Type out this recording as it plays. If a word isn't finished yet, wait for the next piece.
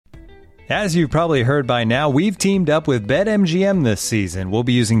As you've probably heard by now, we've teamed up with BetMGM this season. We'll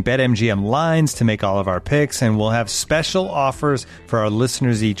be using BetMGM lines to make all of our picks, and we'll have special offers for our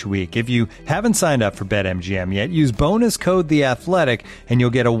listeners each week. If you haven't signed up for BetMGM yet, use bonus code The Athletic, and you'll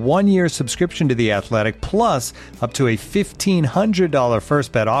get a 1-year subscription to The Athletic, plus up to a $1,500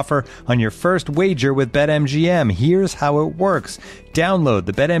 first bet offer on your first wager with BetMGM. Here's how it works. Download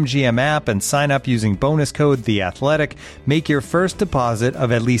the BetMGM app and sign up using bonus code The Athletic. Make your first deposit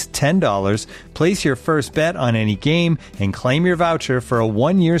of at least $10. Place your first bet on any game and claim your voucher for a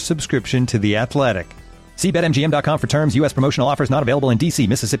 1-year subscription to The Athletic. See BetMGM.com for terms. U.S. promotional offers not available in D.C.,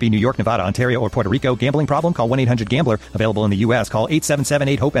 Mississippi, New York, Nevada, Ontario, or Puerto Rico. Gambling problem? Call 1-800-GAMBLER. Available in the U.S. Call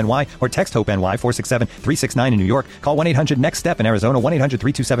 877-8-HOPE-NY or text HOPE-NY 467-369 in New York. Call 1-800-NEXT-STEP in Arizona.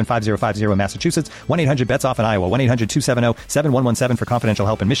 1-800-327-5050 in Massachusetts. 1-800-BETS-OFF in Iowa. 1-800-270-7117 for confidential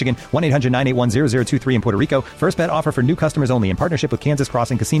help in Michigan. 1-800-981-0023 in Puerto Rico. First bet offer for new customers only in partnership with Kansas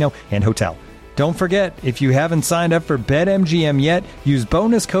Crossing Casino and Hotel. Don't forget, if you haven't signed up for BetMGM yet, use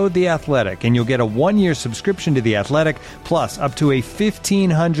bonus code The Athletic, and you'll get a 1-year subscription to The Athletic, plus up to a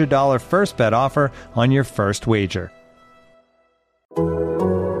 $1,500 first bet offer on your first wager.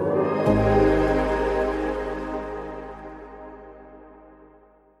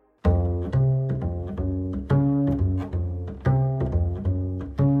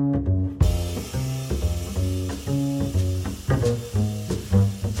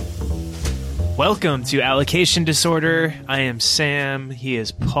 Welcome to Allocation Disorder. I am Sam. He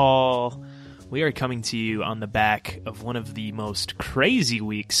is Paul. We are coming to you on the back of one of the most crazy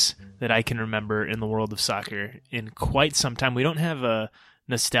weeks that I can remember in the world of soccer in quite some time. We don't have a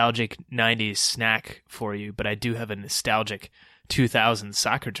nostalgic 90s snack for you, but I do have a nostalgic 2000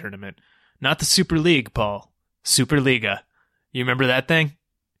 soccer tournament. Not the Super League, Paul. Superliga. You remember that thing?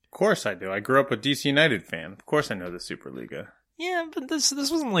 Of course I do. I grew up a DC United fan. Of course I know the Superliga. Yeah, but this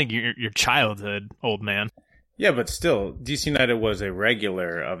wasn't like your childhood, old man. Yeah, but still, DC United was a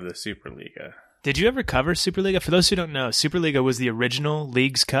regular of the Superliga. Did you ever cover Superliga? For those who don't know, Superliga was the original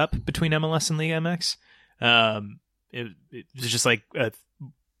Leagues Cup between MLS and Liga MX. It was just like a,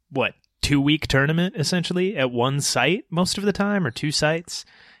 2-week tournament, essentially, at one site most of the time, or 2 sites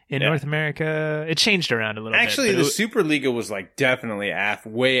in North America. It changed around a little bit. Actually, the Superliga was like definitely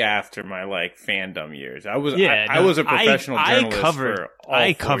way after my like fandom years. I was a professional journalist for all 4 years.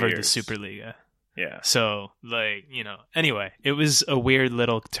 I covered the Superliga. Yeah. So anyway, it was a weird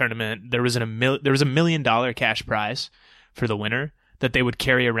little tournament. There was a $1 million cash prize for the winner that they would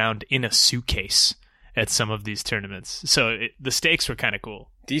carry around in a suitcase at some of these tournaments. So the stakes were kind of cool.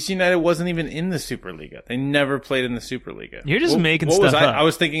 DC United wasn't even in the Superliga. They never played in the Superliga. You're just making stuff up. I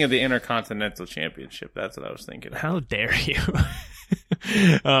was thinking of the Intercontinental Championship. That's what I was thinking of. How dare you?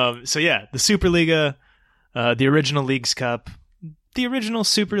 The Superliga, the original Leagues Cup, the original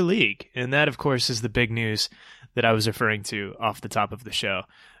Super League. And that, of course, is the big news that I was referring to off the top of the show.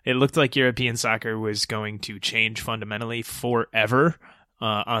 It looked like European soccer was going to change fundamentally forever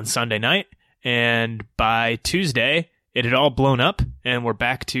on Sunday night. And by Tuesday, it had all blown up, and we're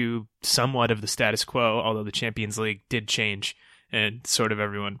back to somewhat of the status quo, although the Champions League did change, and sort of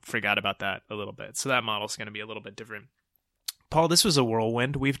everyone forgot about that a little bit. So that model's going to be a little bit different. Paul, this was a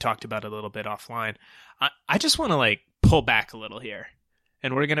whirlwind. We've talked about it a little bit offline. I just want to pull back a little here,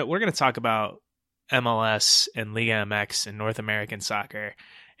 and we're gonna talk about MLS and Liga MX and North American soccer,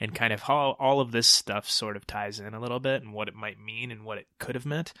 and kind of how all of this stuff sort of ties in a little bit, and what it might mean and what it could have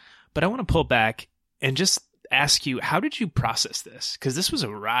meant. But I want to pull back and just ask you, how did you process this? Because this was a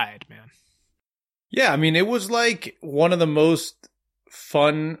ride, man. Yeah, I mean, it was like one of the most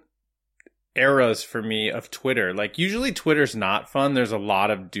fun eras for me of Twitter. Like, usually Twitter's not fun. There's a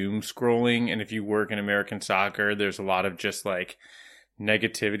lot of doom scrolling, and if you work in American soccer, there's a lot of just like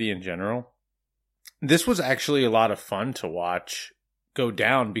negativity in general. This was actually a lot of fun to watch go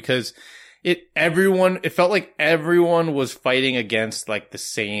down because it felt like everyone was fighting against like the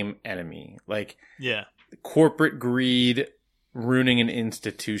same enemy. Like, yeah. Corporate greed ruining an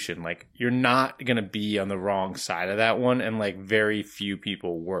institution. Like, you're not going to be on the wrong side of that one. And like very few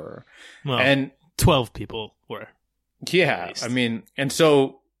people were. Well, and 12 people were. Yeah. I mean, and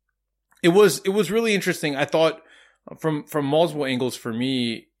so it was really interesting. I thought from multiple angles for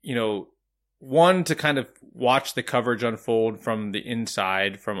me, one, to kind of watch the coverage unfold from the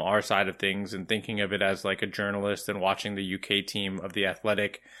inside, from our side of things, and thinking of it as like a journalist and watching the UK team of The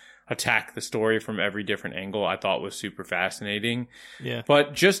Athletic attack the story from every different angle, I thought was super fascinating. Yeah.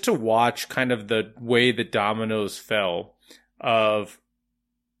 But just to watch kind of the way the dominoes fell of,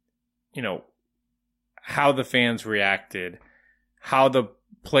 how the fans reacted, how the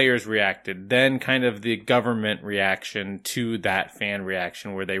players reacted, then kind of the government reaction to that fan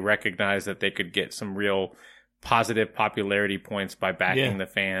reaction where they recognized that they could get some real positive popularity points by backing the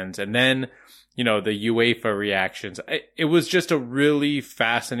fans. And then, you know, the UEFA reactions. It was just a really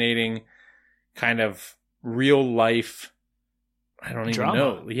fascinating kind of real life. I don't even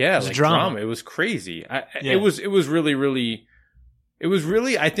know. Yeah, it was like drama. It was crazy. It was really,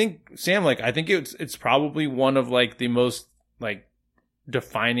 I think, Sam, like, I think it's probably one of like the most like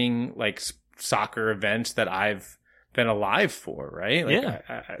defining like soccer events that I've been alive for. Right.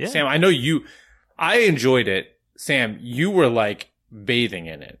 Like, Sam, I know I enjoyed it. Sam, you were like bathing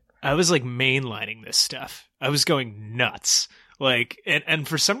in it. I was like mainlining this stuff. I was going nuts. Like, and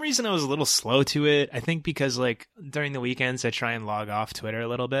for some reason I was a little slow to it. I think because like during the weekends I try and log off Twitter a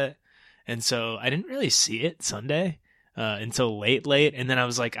little bit. And so I didn't really see it Sunday until late. And then I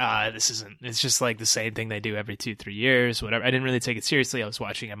was like, it's just like the same thing they do every 2-3 years, whatever. I didn't really take it seriously. I was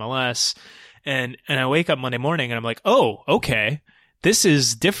watching MLS and I wake up Monday morning and I'm like, oh, okay. This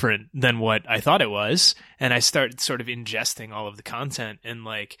is different than what I thought it was. And I start sort of ingesting all of the content. And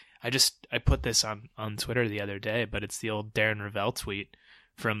like, I put this on Twitter the other day, but it's the old Darren Ravel tweet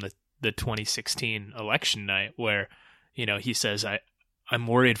from the 2016 election night where, you know, he says, I'm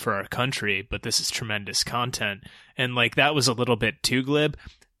worried for our country, but this is tremendous content. And like, that was a little bit too glib.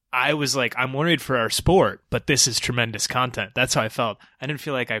 I was like, I'm worried for our sport, but this is tremendous content. That's how I felt. I didn't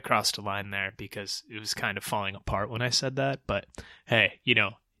feel like I crossed a line there because it was kind of falling apart when I said that. But hey, you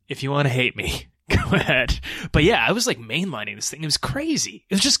know, if you want to hate me, go ahead. But yeah, I was like mainlining this thing. It was crazy.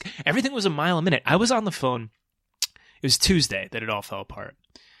 It was just, everything was a mile a minute. I was on the phone. It was Tuesday that it all fell apart.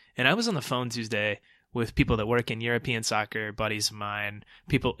 And I was on the phone Tuesday with people that work in European soccer, buddies of mine,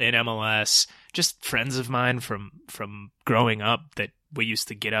 people in MLS, just friends of mine from growing up that we used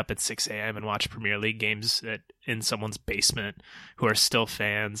to get up at 6 a.m. and watch Premier League games in someone's basement who are still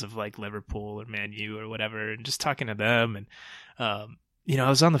fans of like Liverpool or Man U or whatever, and just talking to them. And, you know, I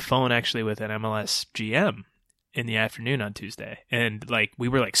was on the phone actually with an MLS GM in the afternoon on Tuesday, and like we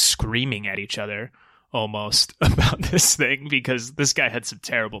were like screaming at each other almost about this thing because this guy had some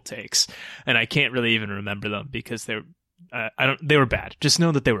terrible takes, and I can't really even remember them because they were bad. Just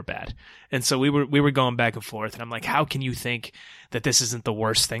know that they were bad. And so we were going back and forth, and I'm like, how can you think that this isn't the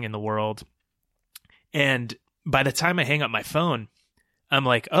worst thing in the world? And by the time I hang up my phone, I'm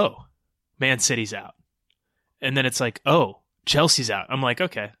like, oh, Man City's out. And then it's like, oh, Chelsea's out. I'm like,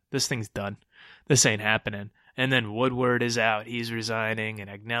 okay, this thing's done. This ain't happening. And then Woodward is out. He's resigning, and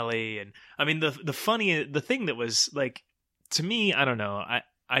Agnelli. And I mean, the thing that was like, to me, I don't know.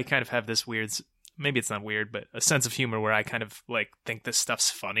 I kind of have this weird, maybe it's not weird, but a sense of humor where I kind of like think this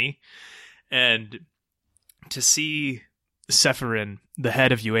stuff's funny. And to see Ceferin, the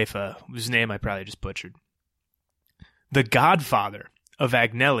head of UEFA, whose name I probably just butchered, the godfather of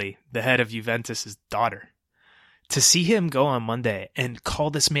Agnelli, the head of Juventus's daughter, to see him go on Monday and call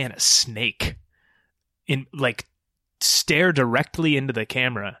this man a snake, in like stare directly into the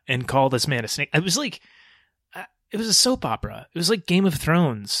camera and call this man a snake. It was like, it was a soap opera. It was like Game of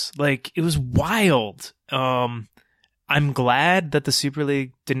Thrones. Like, it was wild. I'm glad that the Super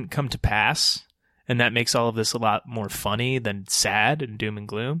League didn't come to pass, and that makes all of this a lot more funny than sad and doom and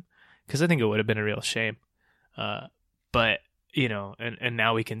gloom, because I think it would have been a real shame. But, you know, and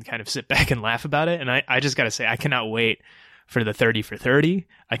now we can kind of sit back and laugh about it. And I just got to say, I cannot wait for the 30 for 30.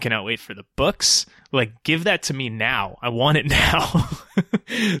 I cannot wait for the books. Like, give that to me now. I want it now.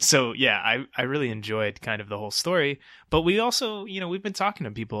 So yeah, I really enjoyed kind of the whole story, but we also, you know, we've been talking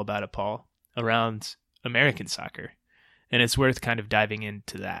to people about it, Paul, around American soccer, and it's worth kind of diving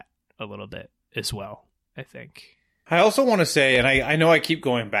into that a little bit as well, I think. I also want to say, and I know I keep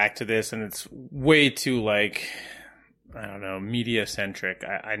going back to this, and it's way too like, I don't know, media centric.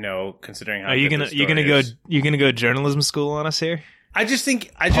 I know, considering how are you gonna go journalism school on us here? I just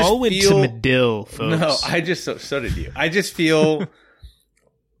think Paul went to Medill, folks. No, I just so did you. I just feel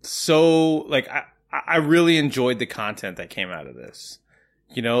so like I really enjoyed the content that came out of this.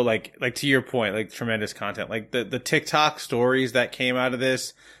 You know, like to your point, like tremendous content, like the TikTok stories that came out of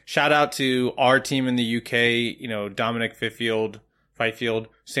this. Shout out to our team in the UK. You know, Dominic Fifield,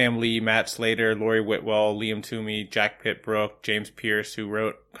 Sam Lee, Matt Slater, Laurie Whitwell, Liam Toomey, Jack Pitbrook, James Pierce, who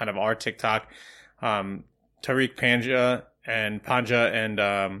wrote kind of our TikTok, Tariq Panja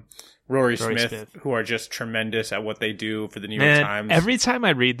and Rory Smith, who are just tremendous at what they do for the New York Times. Every time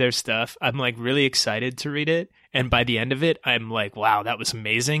I read their stuff, I'm like really excited to read it. And by the end of it, I'm like, wow, that was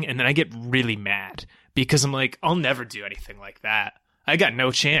amazing. And then I get really mad because I'm like, I'll never do anything like that. I got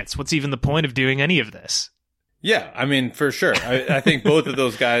no chance. What's even the point of doing any of this? Yeah, I mean, for sure. I think both of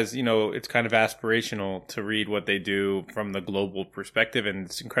those guys, it's kind of aspirational to read what they do from the global perspective, and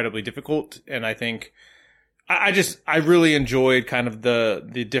it's incredibly difficult. And I think I really enjoyed kind of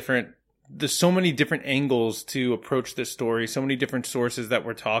there's so many different angles to approach this story, so many different sources that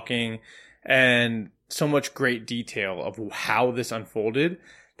we're talking, and so much great detail of how this unfolded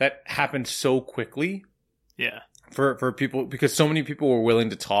that happened so quickly. Yeah. For people, because so many people were willing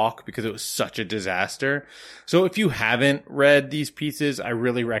to talk because it was such a disaster. So if you haven't read these pieces, I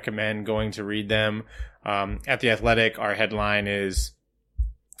really recommend going to read them. At The Athletic, our headline is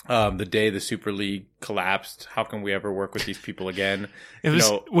the day the Super League collapsed. How can we ever work with these people again?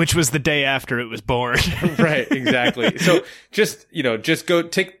 Which was the day after it was born. Right, exactly. So just go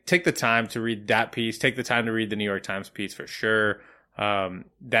take the time to read that piece. Take the time to read the New York Times piece for sure.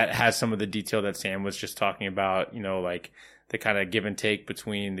 That has some of the detail that Sam was just talking about, like the kind of give and take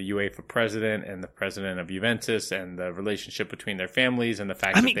between the UEFA president and the president of Juventus, and the relationship between their families, and the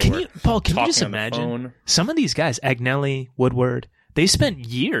fact that they were Paul, can you talking just on the imagine phone. Some of these guys, Agnelli, Woodward, they spent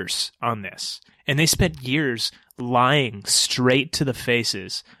years on this, and they spent years lying straight to the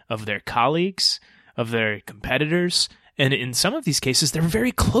faces of their colleagues, of their competitors, and in some of these cases, they're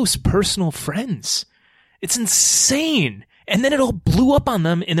very close personal friends. It's insane. And then it all blew up on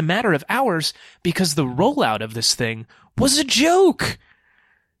them in a matter of hours because the rollout of this thing was a joke.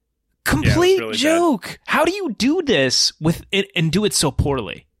 Complete really joke. bad. How do you do this with it and do it so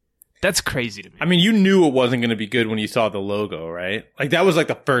poorly? That's crazy to me. I mean, you knew it wasn't going to be good when you saw the logo, right? Like that was like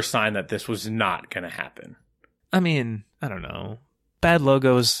the first sign that this was not going to happen. I mean, I don't know. Bad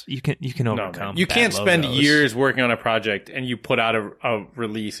logos, you can overcome. You bad can't spend logos. years working on a project and you put out a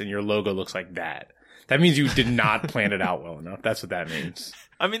release and your logo looks like that. That means you did not plan it out well enough. That's what that means.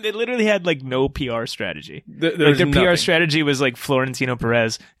 I mean, they literally had like no PR strategy. Their PR strategy was like Florentino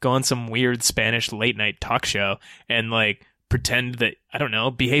Perez go on some weird Spanish late night talk show and like pretend that, I don't know,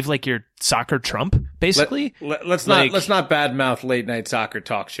 behave like you're soccer Trump, basically. Let's not badmouth late night soccer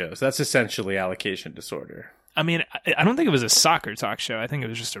talk shows. That's essentially allocation disorder. I mean, I don't think it was a soccer talk show. I think it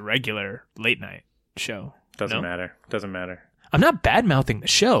was just a regular late night show. Doesn't matter. I'm not bad-mouthing the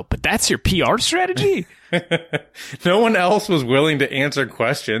show, but that's your PR strategy? No one else was willing to answer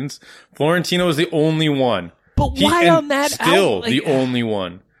questions. Florentino was the only one. But why on that? Still the only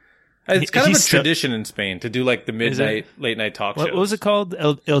one. It's kind of a tradition in Spain to do like the midnight, late night talk shows. What was it called?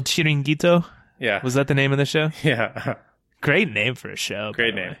 El Chiringuito? Yeah. Was that the name of the show? Yeah. Great name for a show.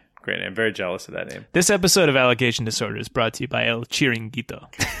 Great name. Very jealous of that name. This episode of Allocation Disorder is brought to you by El Chiringuito.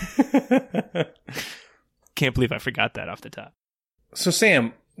 Can't believe I forgot that off the top. So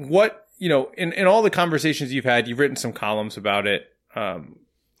Sam, what, in all the conversations you've had, you've written some columns about it. I'd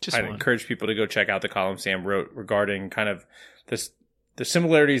encourage people to go check out the column Sam wrote regarding kind of the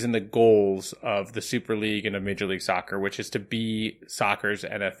similarities and the goals of the Super League and of Major League Soccer, which is to be soccer's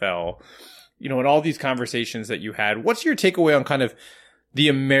NFL. In all these conversations that you had, what's your takeaway on kind of the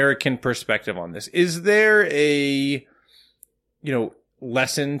American perspective on this? Is there a,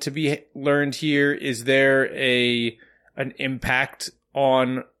 lesson to be learned here? Is there an impact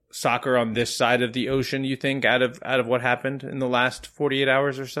on soccer on this side of the ocean, you think, out of what happened in the last 48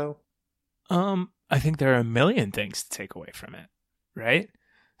 hours or so? I think there are a million things to take away from it, right?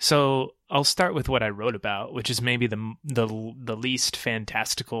 So I'll start with what I wrote about, which is maybe the least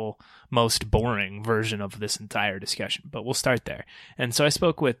fantastical, most boring version of this entire discussion, but we'll start there. And so I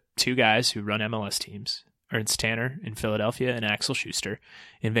spoke with two guys who run MLS teams, Ernst Tanner in Philadelphia and Axel Schuster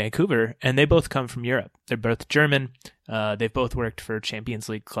in Vancouver, and they both come from Europe. They're both German. They've both worked for Champions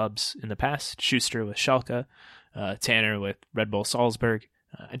League clubs in the past. Schuster with Schalke, Tanner with Red Bull Salzburg.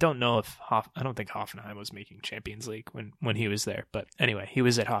 I don't think Hoffenheim was making Champions League when he was there, but anyway, he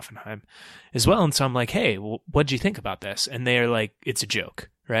was at Hoffenheim as well. And so I'm like, hey, well, what'd you think about this? And they're like, it's a joke,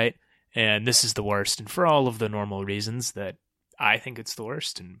 right? And this is the worst. And for all of the normal reasons that I think it's the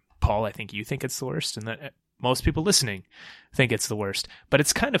worst, and Paul, I think you think it's the worst, and that most people listening think it's the worst. But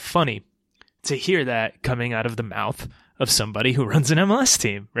it's kind of funny to hear that coming out of the mouth of somebody who runs an MLS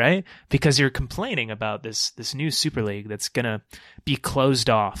team, right? Because you're complaining about this new Super League that's going to be closed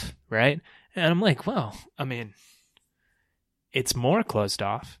off, right? And I'm like, well, I mean, it's more closed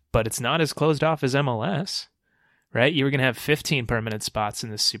off, but it's not as closed off as MLS, right? You were going to have 15 permanent spots in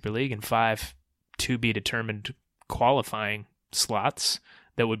this Super League and 5 to be determined qualifying slots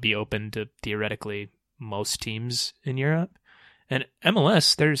that would be open to theoretically most teams in Europe. And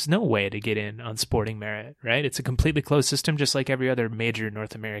MLS, there's no way to get in on sporting merit, right? It's a completely closed system, just like every other major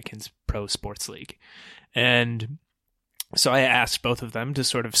North American pro sports league. And so I asked both of them to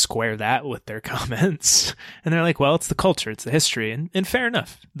sort of square that with their comments. And they're like, well, it's the culture, it's the history. And fair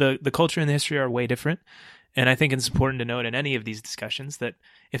enough. The culture and the history are way different. And I think it's important to note in any of these discussions that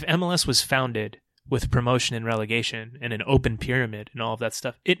if MLS was founded with promotion and relegation and an open pyramid and all of that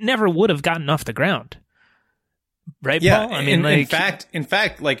stuff, it never would have gotten off the ground. Right, yeah, Paul? I mean, in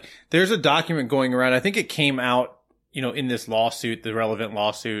fact, like there's a document going around. I think it came out, in this lawsuit, the relevant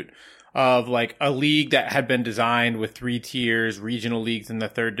lawsuit, of like a league that had been designed with 3 tiers, regional leagues in the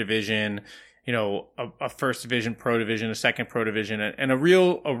 3rd division, a first division, pro division, a second pro division, and a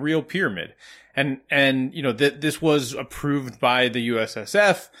real pyramid. And this was approved by the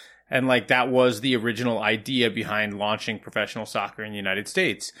USSF. And like that was the original idea behind launching professional soccer in the United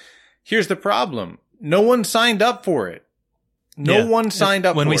States. Here's the problem. No one signed up for it. No one signed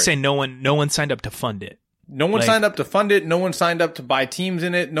up for it. When we say no one signed up to fund it. No one signed up to fund it. No one signed up to buy teams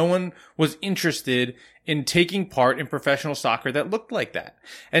in it. No one was interested in taking part in professional soccer that looked like that.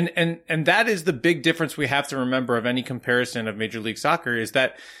 And that is the big difference we have to remember of any comparison of Major League Soccer is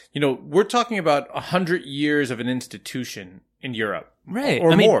that, we're talking about 100 years of an institution in Europe. Right.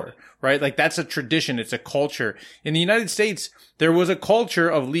 Or more, right? Like that's a tradition. It's a culture. In the United States, there was a culture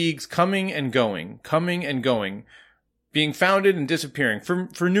of leagues coming and going, being founded and disappearing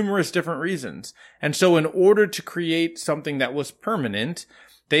for numerous different reasons. And so in order to create something that was permanent,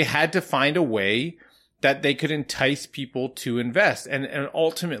 they had to find a way that they could entice people to invest. And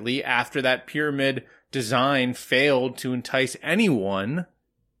ultimately, after that pyramid design failed to entice anyone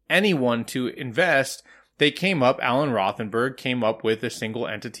to invest, Alan Rothenberg came up with a single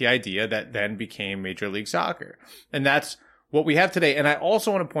entity idea that then became Major League Soccer. And that's what we have today. And I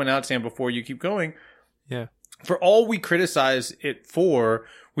also want to point out, Sam, before you keep going, yeah, for all we criticize it for,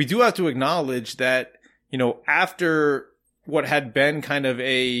 we do have to acknowledge that, after what had been kind of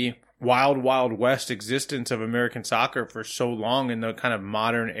a wild, wild west existence of American soccer for so long in the kind of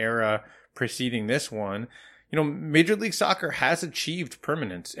modern era preceding this one, Major League Soccer has achieved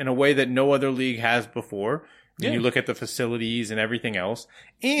permanence in a way that no other league has before. When you look at the facilities and everything else.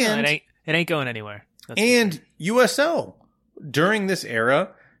 And it ain't going anywhere. And USL during this era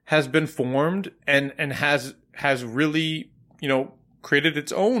has been formed and has really, created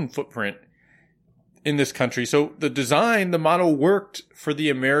its own footprint in this country. So the model worked for the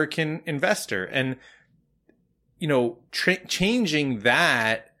American investor. And, changing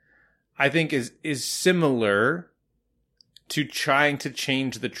that, I think is similar to trying to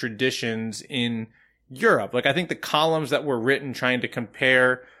change the traditions in Europe. Like I think the columns that were written trying to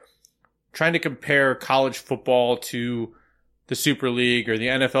compare college football to the Super League or the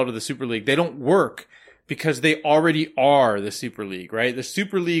NFL to the Super League, they don't work because they already are the Super League, right? The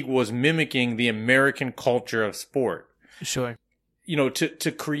Super League was mimicking the American culture of sport. Sure.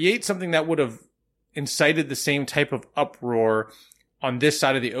 To create something that would have incited the same type of uproar on this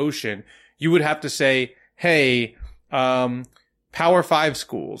side of the ocean, you would have to say, hey, Power 5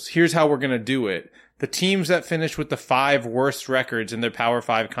 schools, here's how we're going to do it. The teams that finish with the 5 worst records in their Power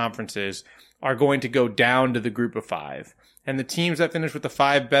 5 conferences are going to go down to the group of 5. And the teams that finish with the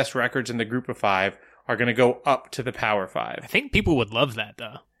 5 best records in the group of 5 are going to go up to the Power 5. I think people would love that,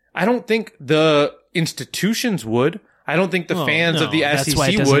 though. I don't think the institutions would. I don't think the fans of the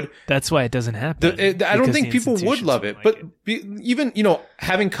SEC would. That's why it doesn't happen. I don't think people would love it. But even,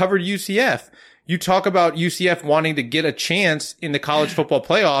 having covered UCF, you talk about UCF wanting to get a chance in the college football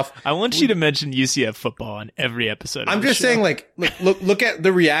playoff. I want you to mention UCF football on every episode. I'm just saying, like, look at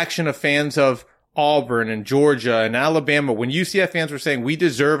the reaction of fans of Auburn and Georgia and Alabama when UCF fans were saying we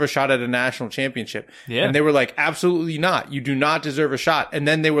deserve a shot at a national championship. Yeah. And they were like, absolutely not. You do not deserve a shot. And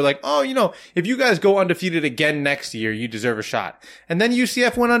then they were like, oh, if you guys go undefeated again next year, you deserve a shot. And then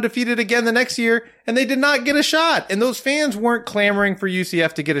UCF went undefeated again the next year and they did not get a shot. And those fans weren't clamoring for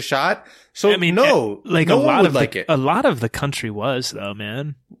UCF to get a shot. So no one would like it. A lot of the country was though,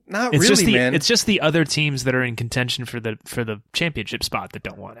 man. Not really, man. It's just the other teams that are in contention for the championship spot that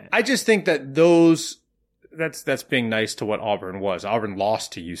don't want it. I just think that that's being nice to what Auburn was. Auburn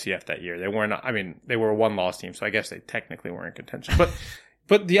lost to UCF that year. They were a 1-loss team, so I guess they technically weren't in contention.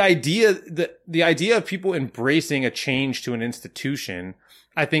 But the idea of people embracing a change to an institution,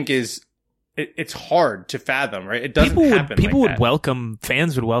 I think it's hard to fathom, right? It doesn't happen.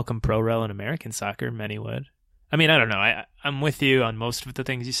 Fans would welcome pro rel in American soccer. Many would. I mean, I don't know. I'm with you on most of the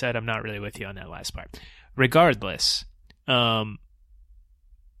things you said. I'm not really with you on that last part. Regardless, the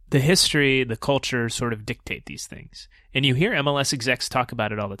history, the culture sort of dictate these things. And you hear MLS execs talk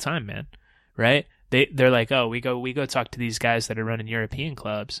about it all the time, man, right? They're like, oh, we go talk to these guys that are running European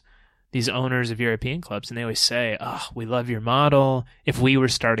clubs, these owners of European clubs, and they always say, oh, we love your model. If we were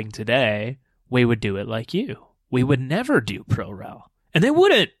starting today, we would do it like you. We would never do pro rel. And they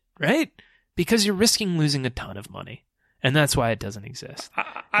wouldn't, right? Because you're risking losing a ton of money. And that's why it doesn't exist.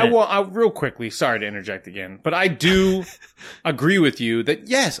 I real quickly, sorry to interject again, but I do agree with you that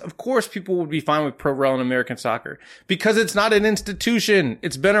yes, of course people would be fine with pro rel in American soccer because it's not an institution.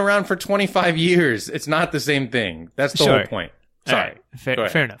 It's been around for 25 years. It's not the same thing. That's the whole point. Sorry.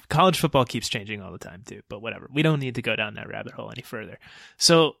 Right. Fair enough. College football keeps changing all the time too, but whatever. We don't need to go down that rabbit hole any further.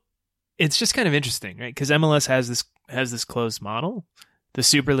 So it's just kind of interesting, right? Because MLS has this closed model. The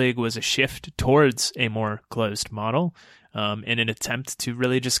Super League was a shift towards a more closed model in an attempt to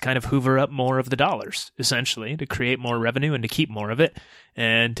really just kind of hoover up more of the dollars, essentially, to create more revenue and to keep more of it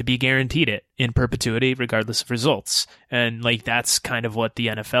and to be guaranteed it in perpetuity, regardless of results. And like that's kind of what the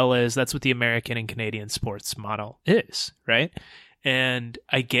NFL is. That's what the American and Canadian sports model is, right? And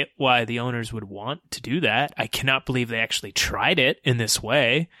I get why the owners would want to do that. I cannot believe they actually tried it in this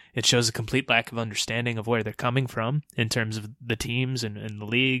way. It shows a complete lack of understanding of where they're coming from in terms of the teams and the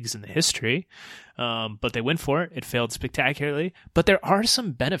leagues and the history. But they went for it. It failed spectacularly. But there are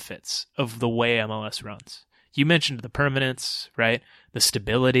some benefits of the way MLS runs. You mentioned the permanence, right? The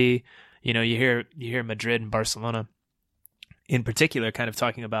stability. You know, you hear Madrid and Barcelona in particular kind of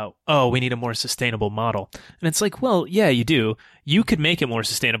talking about, oh, we need a more sustainable model. And it's like, well, yeah, you do. You could make it more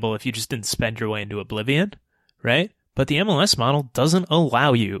sustainable if you just didn't spend your way into oblivion, right? But the MLS model doesn't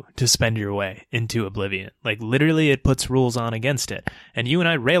allow you to spend your way into oblivion. Like literally it puts rules on against it. And you and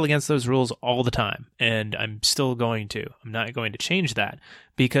I rail against those rules all the time. And I'm still going to. I'm not going to change that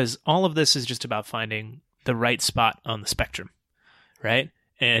because all of this is just about finding the right spot on the spectrum, right?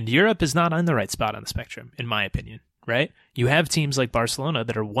 And Europe is not on the right spot on the spectrum, in my opinion. Right? You have teams like Barcelona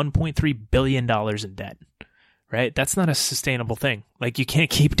that are $1.3 billion in debt, right? That's not a sustainable thing. Like you can't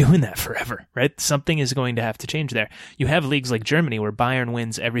keep doing that forever, right? Something is going to have to change there. You have leagues like Germany where Bayern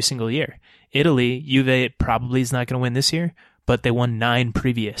wins every single year. Italy, Juve probably is not going to win this year, but they won 9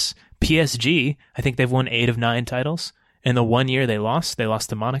 previous. PSG, I think they've won 8 of 9 titles. And the 1 year they lost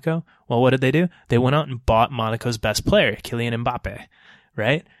to Monaco. Well, what did they do? They went out and bought Monaco's best player, Kylian Mbappe,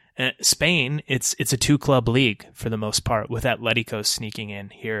 right? Spain, it's a 2-club league for the most part, with Atletico sneaking in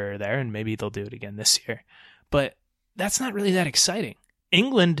here or there, and maybe they'll do it again this year. But that's not really that exciting.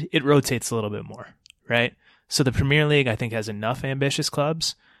 England, it rotates a little bit more, right? So the Premier League, I think, has enough ambitious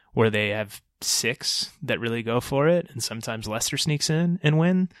clubs where they have 6 that really go for it, and sometimes Leicester sneaks in and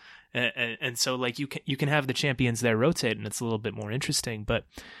win. And so like you can have the champions there rotate, and it's a little bit more interesting, but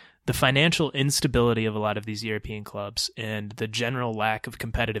the financial instability of a lot of these European clubs and the general lack of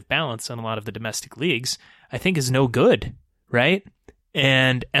competitive balance on a lot of the domestic leagues, I think is no good, right?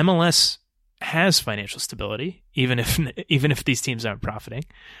 And MLS has financial stability, even if these teams aren't profiting,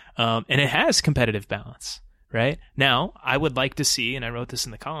 and it has competitive balance, right? Now, I would like to see, and I wrote this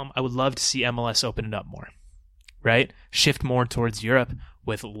in the column, I would love to see MLS open it up more, right? Shift more towards Europe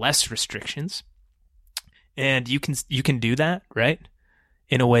with less restrictions, and you can do that, right?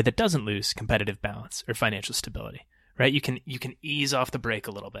 In a way that doesn't lose competitive balance or financial stability, right? You can ease off the brake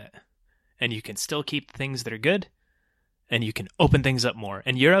a little bit, and you can still keep things that are good, and you can open things up more.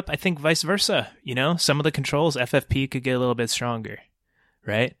 And Europe, I think vice versa. You know, some of the controls, FFP could get a little bit stronger,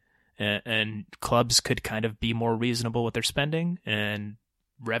 right? And clubs could kind of be more reasonable with their spending, and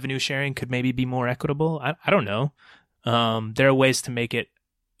revenue sharing could maybe be more equitable. I don't know. There are ways to make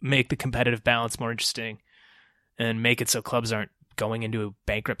the competitive balance more interesting and make it so clubs aren't going into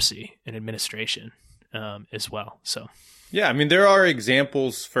bankruptcy and administration as well. So, yeah, I mean, there are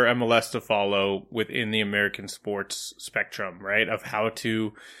examples for MLS to follow within the American sports spectrum, right, of how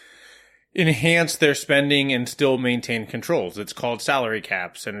to enhance their spending and still maintain controls. It's called salary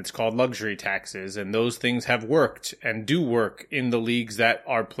caps and it's called luxury taxes, and those things have worked and do work in the leagues that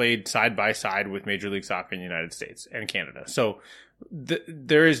are played side by side with Major League Soccer in the United States and Canada. So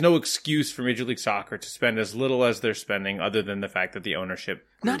there is no excuse for Major League Soccer to spend as little as they're spending, other than the fact that the ownership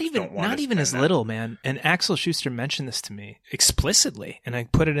not even as little, man. And Axel Schuster mentioned this to me explicitly, and I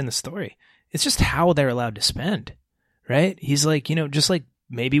put it in the story. It's just how they're allowed to spend, right? He's like, you know, just like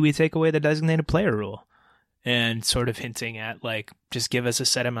maybe we take away the designated player rule, and sort of hinting at like, just give us a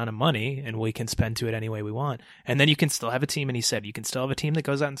set amount of money and we can spend to it any way we want. And then you can still have a team. And he said, you can still have a team that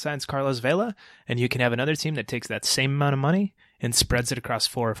goes out and signs Carlos Vela, and you can have another team that takes that same amount of money and spreads it across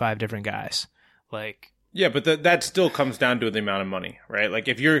 4 or 5 different guys. Like, yeah, but that still comes down to the amount of money, right? Like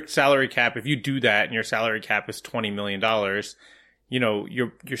if your salary cap, if you do that and your salary cap is $20 million, you know,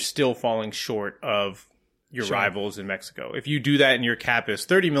 you're still falling short of your rivals in Mexico. If you do that and your cap is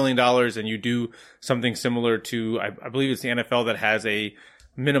 $30 million and you do something similar to, I believe it's the NFL that has a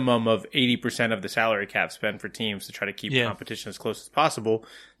minimum of 80% of the salary cap spent for teams to try to keep competition as close as possible,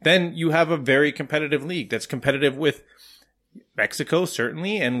 then you have a very competitive league that's competitive with Mexico,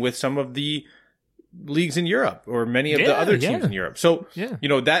 certainly, and with some of the leagues in Europe or many of the other teams in Europe. So,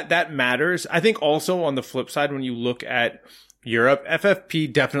 that matters. I think also on the flip side, when you look at Europe,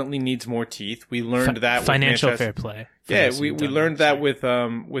 FFP definitely needs more teeth. We learned that financial with fair play. Yeah, we learned that with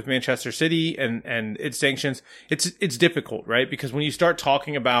Manchester City and its sanctions. It's difficult, right? Because when you start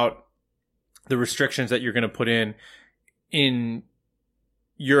talking about the restrictions that you're going to put in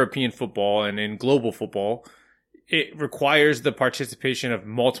European football and in global football, it requires the participation of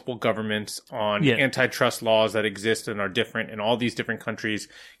multiple governments on antitrust laws that exist and are different in all these different countries.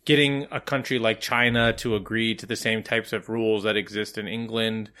 Getting a country like China to agree to the same types of rules that exist in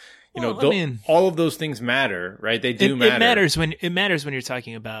England, all of those things matter, right? They do matter. It matters when you're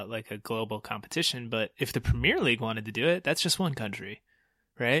talking about like a global competition. But if the Premier League wanted to do it, that's just one country,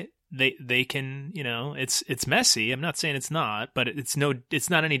 right? They can, it's messy. I'm not saying it's not, but it's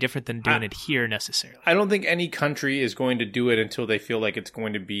not any different than doing it here necessarily. I don't think any country is going to do it until they feel like it's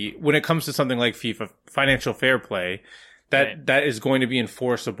going to be, when it comes to something like FIFA, financial fair play, that is going to be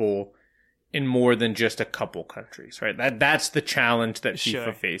enforceable in more than just a couple countries, right? That's the challenge that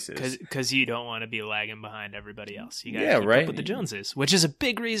FIFA faces. Because you don't want to be lagging behind everybody else. You got to keep up with the Joneses, which is a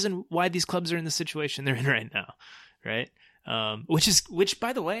big reason why these clubs are in the situation they're in right now, right? Which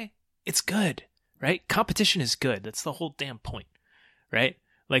by the way, it's good, right? Competition is good. That's the whole damn point, right?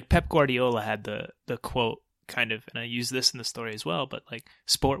 Like Pep Guardiola had the quote kind of, and I use this in the story as well, but like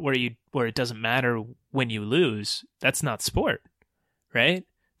sport where it doesn't matter when you lose, that's not sport, right?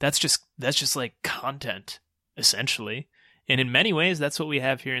 That's just like content, essentially. And in many ways, that's what we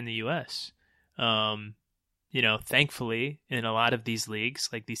have here in the US. Thankfully, in a lot of these leagues,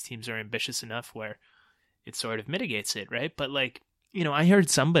 like these teams are ambitious enough where it sort of mitigates it, right? But like, I heard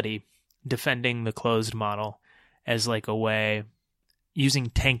somebody defending the closed model as like a way, using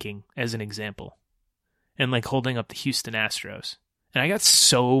tanking as an example, and like holding up the Houston Astros. And I got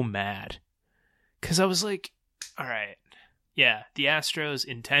so mad because I was like, all right, yeah, the Astros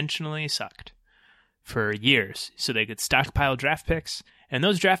intentionally sucked for years so they could stockpile draft picks, and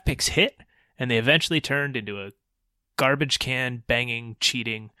those draft picks hit, and they eventually turned into a garbage can banging,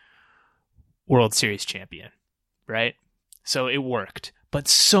 cheating World Series champion, right? So it worked. But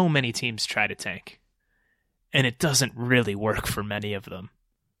so many teams try to tank, and it doesn't really work for many of them,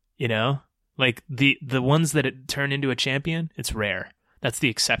 Like the ones that turn into a champion, it's rare. That's the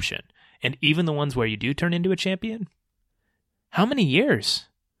exception. And even the ones where you do turn into a champion, how many years?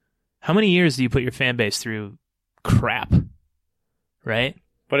 How many years do you put your fan base through crap, right?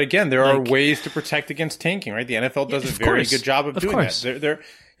 But again, there are ways to protect against tanking, right? The NFL does a very good job of doing that.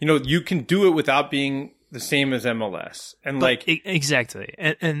 You can do it without being the same as MLS, and exactly,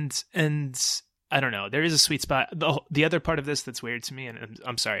 and I don't know. There is a sweet spot. The other part of this that's weird to me, and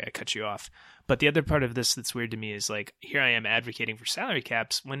I'm sorry I cut you off, but the other part of this that's weird to me is like, here I am advocating for salary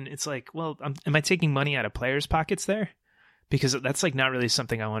caps when it's like, well, am I taking money out of players' pockets there? Because that's like not really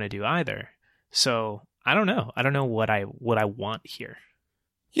something I want to do either. So I don't know. I don't know what I want here.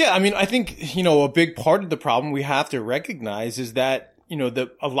 Yeah, I mean, I think a big part of the problem we have to recognize is that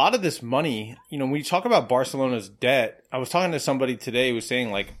a lot of this money, when you talk about Barcelona's debt, I was talking to somebody today who was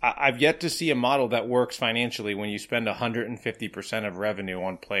saying, like, I've yet to see a model that works financially when you spend 150% of revenue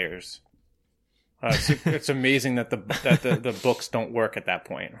on players. It's amazing that the books don't work at that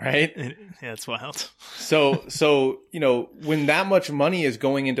point, right? Yeah, it's wild. So when that much money is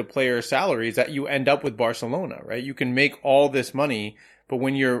going into player salaries, that you end up with Barcelona, right? You can make all this money, but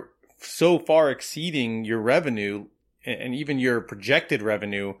when you're so far exceeding your revenue and even your projected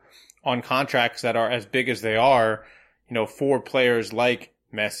revenue on contracts that are as big as they are, for players like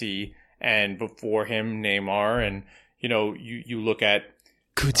Messi and before him Neymar, and you look at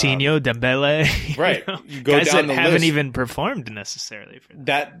Coutinho, Dembele, right? You go guys down that the haven't list, even performed necessarily for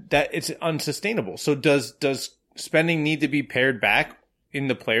that it's unsustainable. So does spending need to be pared back in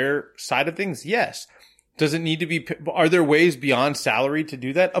the player side of things? Yes. Does it need to be? Are there ways beyond salary to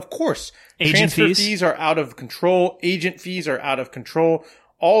do that? Of course. Transfer fees are out of control. Agent fees are out of control.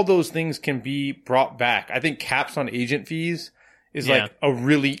 All those things can be brought back. I think caps on agent fees is like a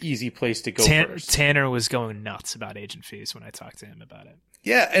really easy place to go first. Tanner was going nuts about agent fees when I talked to him about it.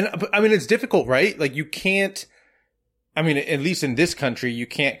 Yeah, and I mean, it's difficult, right? Like, you can't, I mean, at least in this country, you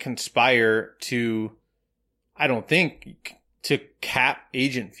can't conspire to, I don't think, to cap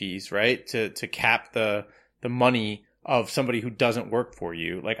agent fees, right? To cap the money of somebody who doesn't work for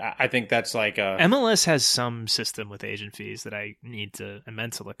you. Like, I think that's like a... MLS has some system with agent fees that I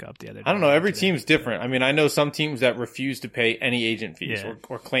meant to look up the other day. I don't know. Every team's different. I mean, I know some teams that refuse to pay any agent fees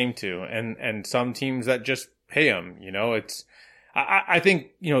or claim to, and some teams that just pay them, it's... I think,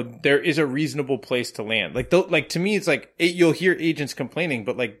 there is a reasonable place to land. Like to me, it's like, you'll hear agents complaining,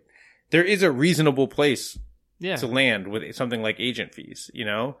 but like, there is a reasonable place Yeah. to land with something like agent fees, you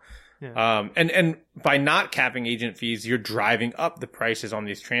know? Yeah. And by not capping agent fees, you're driving up the prices on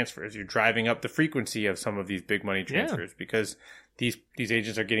these transfers. You're driving up the frequency of some of these big money transfers because these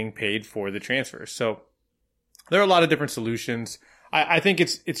agents are getting paid for the transfers. So there are a lot of different solutions. I think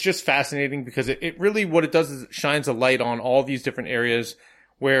it's just fascinating because it really, what it does is it shines a light on all these different areas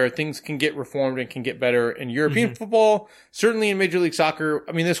where things can get reformed and can get better in European football, certainly in Major League Soccer.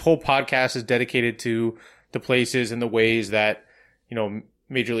 I mean, this whole podcast is dedicated to the places and the ways that, you know,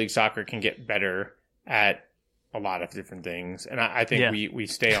 Major League Soccer can get better at a lot of different things. And I think we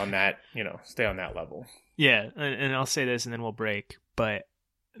stay on that, you know, stay on that level. Yeah. And I'll say this and then we'll break. But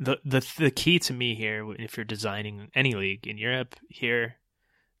the key to me here, if you're designing any league in Europe, here,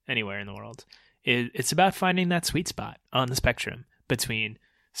 anywhere in the world, it's about finding that sweet spot on the spectrum between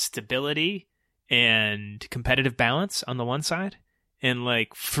stability and competitive balance on the one side and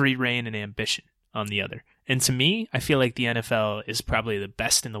like free reign and ambition on the other. And to me, I feel like the NFL is probably the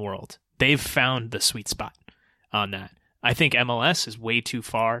best in the world. They've found the sweet spot on that. I think MLS is way too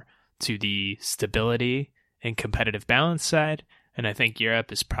far to the stability and competitive balance side. And I think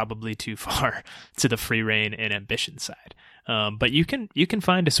Europe is probably too far to the free reign and ambition side. But you can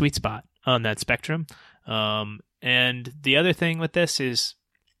find a sweet spot on that spectrum. And the other thing with this is,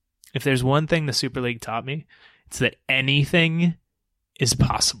 if there's one thing the Super League taught me, it's that anything is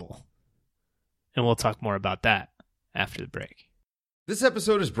possible. And we'll talk more about that after the break. This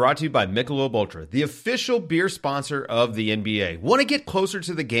episode is brought to you by Michelob Ultra, the official beer sponsor of the NBA. Want to get closer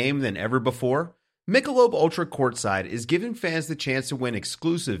to the game than ever before? Michelob Ultra Courtside is giving fans the chance to win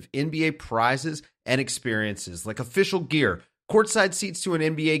exclusive NBA prizes and experiences like official gear, courtside seats to an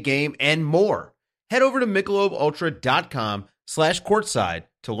NBA game, and more. Head over to MichelobUltra.com/courtside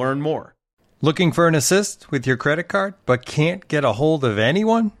to learn more. Looking for an assist with your credit card but can't get a hold of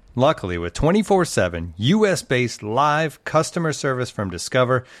anyone? Luckily, with 24/7 U.S.-based live customer service from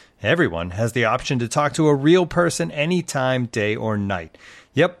Discover, everyone has the option to talk to a real person anytime, day or night.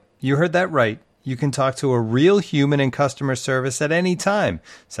 Yep, you heard that right. You can talk to a real human in customer service at any time.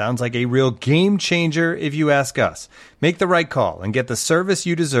 Sounds like a real game changer if you ask us. Make the right call and get the service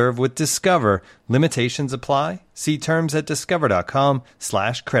you deserve with Discover. Limitations apply. See terms at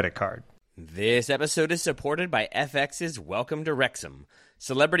discover.com/creditcard. This episode is supported by FX's Welcome to Wrexham.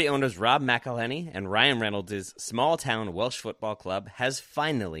 Celebrity owners Rob McElhenney and Ryan Reynolds' small-town Welsh football club has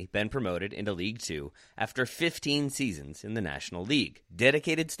finally been promoted into League Two after 15 seasons in the National League.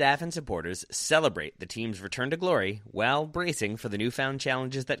 Dedicated staff and supporters celebrate the team's return to glory while bracing for the newfound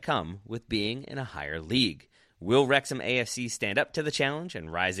challenges that come with being in a higher league. Will Wrexham AFC stand up to the challenge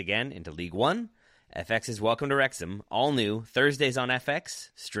and rise again into League One? FX's Welcome to Wrexham, all new, Thursdays on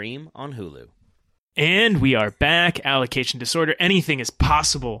FX, stream on Hulu. And we are back. Allocation disorder. Anything is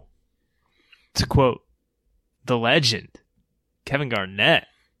possible. To quote the legend, Kevin Garnett.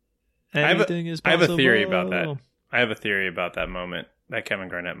 Anything is possible. I have a theory about that. I have a theory about that moment, that Kevin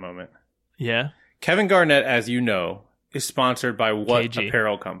Garnett moment. Yeah. Kevin Garnett, as you know, is sponsored by what KG.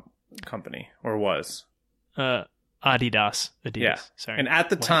 apparel company, or was? Adidas. Yeah. Sorry. And at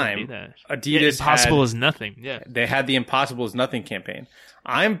the Why did time, they do that? Adidas Impossible is nothing. Yeah. They had the Impossible is Nothing campaign.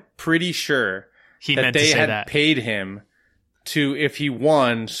 I'm pretty sure He that meant to they say had that. paid him to, if he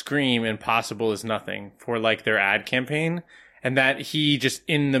won, scream "Impossible is Nothing" for like their ad campaign, and that he just,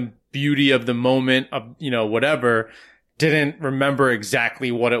 in the beauty of the moment of, you know, whatever, didn't remember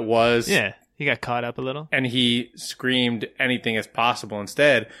exactly what it was. Yeah. He got caught up a little. And he screamed "Anything is possible"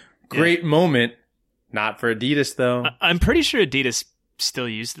 instead. Great moment. Not for Adidas though. I'm pretty sure Adidas still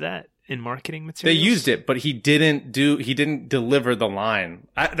used that in marketing They materials. used it, but he didn't deliver the line.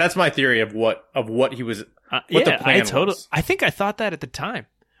 That's my theory of what he was. What the plan was. I think I thought that at the time.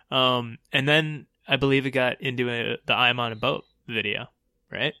 And then I believe it got into the "I'm on a boat" video,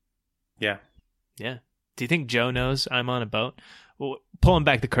 right? Yeah. Yeah. Do you think Joe knows I'm on a boat? Well, pulling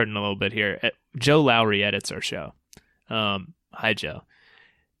back the curtain a little bit here, Joe Lowry edits our show. Hi, Joe.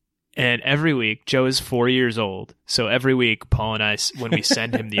 And every week, Joe is 4 years old. So every week, Paul and I, when we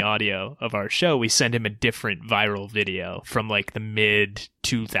send him the audio of our show, we send him a different viral video from like the mid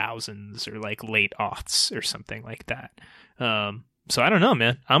 2000s or like late aughts or something like that. So I don't know,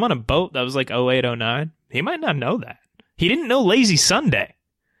 man. I'm on a boat. That was like 08, 09. He might not know that. He didn't know Lazy Sunday.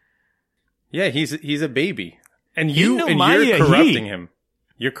 Yeah, he's a baby. And He didn't know Maya you're corrupting He. him.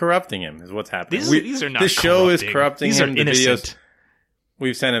 You're corrupting him is what's happening. These are not This show is corrupting. corrupting These him. are The innocent. videos,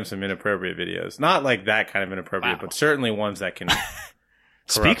 we've sent him some inappropriate videos. Not like that kind of inappropriate, Wow. but certainly ones that can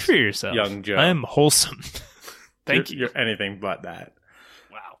Speak corrupt for yourself. young Joe. I am wholesome. Thank you. You're anything but that.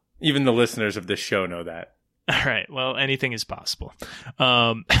 Wow. Even the listeners of this show know that. All right. Well, anything is possible.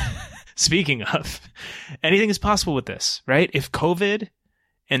 speaking of, anything is possible with this, right? If COVID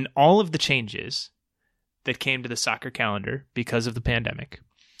and all of the changes that came to the soccer calendar because of the pandemic,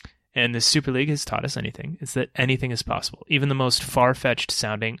 and the Super League has taught us anything, is that anything is possible. Even the most far-fetched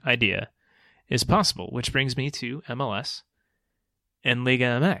sounding idea is possible, which brings me to MLS and Liga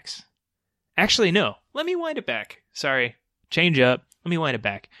MX. Actually, no. Let me wind it back. Sorry. Change up. Let me wind it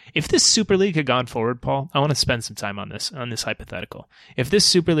back. If this Super League had gone forward, Paul, I want to spend some time on this hypothetical. If this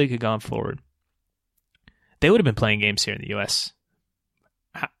Super League had gone forward, they would have been playing games here in the U.S.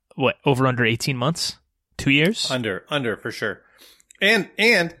 What, over under 18 months? 2 years? Under for sure. And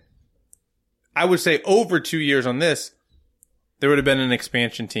I would say over 2 years on this, there would have been an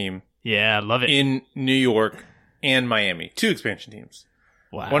expansion team. Yeah, I love it. In New York and Miami. 2 expansion teams.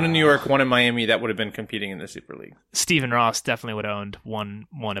 Wow. One in New York, one in Miami that would have been competing in the Super League. Stephen Ross definitely would have owned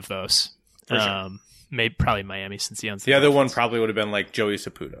one of those. For sure. Maybe probably Miami since he owns the other one probably would have been like Joey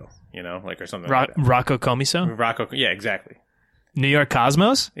Saputo, or something like that. Rocco Comiso? Yeah, exactly. New York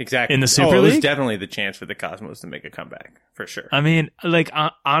Cosmos? Exactly. In the Super League? It was definitely the chance for the Cosmos to make a comeback, for sure. I mean,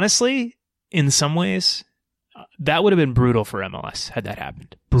 honestly, in some ways, that would have been brutal for MLS had that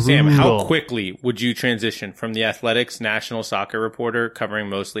happened. Brutal. Sam, how quickly would you transition from the Athletics national soccer reporter covering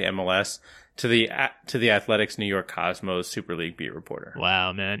mostly MLS to the Athletics New York Cosmos Super League beat reporter?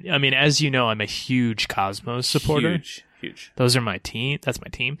 Wow, man. I mean, as you know, I'm a huge Cosmos supporter. Huge. Those are my team. That's my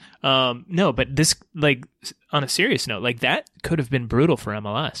team. No, but this, on a serious note, that could have been brutal for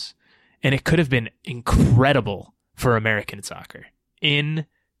MLS. And it could have been incredible for American soccer.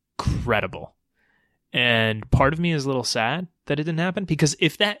 Incredible. And part of me is a little sad that it didn't happen, because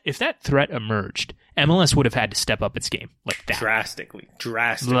if that threat emerged, MLS would have had to step up its game like that. Drastically.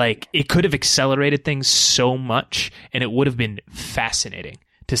 It could have accelerated things so much, and it would have been fascinating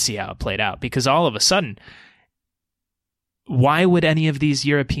to see how it played out, because all of a sudden, why would any of these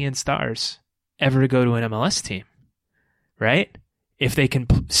European stars ever go to an MLS team, right? If they can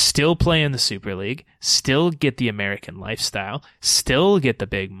still play in the Super League, still get the American lifestyle, still get the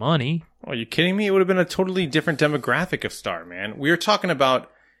big money. Are you kidding me? It would have been a totally different demographic of star, man. We were talking about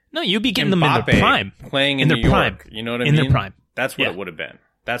you'd be getting them in their prime, playing in their New prime. York. You know what I mean? In their prime. That's what it would have been.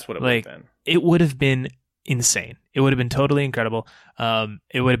 That's what it would have been. It would have been insane. It would have been totally incredible.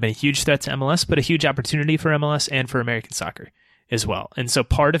 It would have been a huge threat to MLS, but a huge opportunity for MLS and for American soccer as well. And so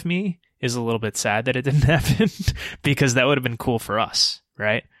part of me is a little bit sad that it didn't happen, because that would have been cool for us,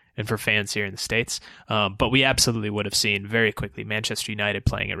 right? And for fans here in the States. But we absolutely would have seen very quickly Manchester United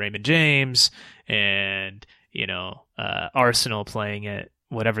playing at Raymond James, and, Arsenal playing at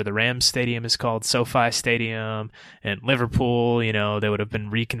whatever the Rams stadium is called, SoFi Stadium, and Liverpool, they would have been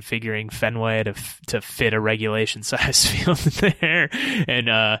reconfiguring Fenway to fit a regulation size field there. And,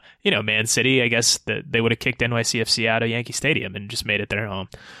 Man City, I guess that they would have kicked NYCFC out of Yankee Stadium and just made it their home.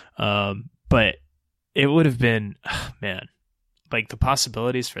 But it would have been, man, the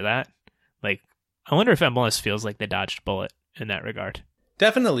possibilities for that. I wonder if MLS feels like they dodged a bullet in that regard.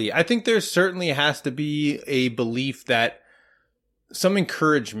 Definitely. I think there certainly has to be a belief that some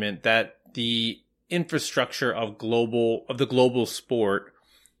encouragement that the infrastructure of the global sport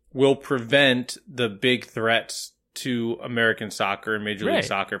will prevent the big threats to American soccer and Major League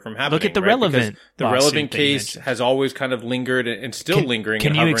Soccer from happening. Look at the relevant. Because the relevant case has always kind of lingered and still lingering.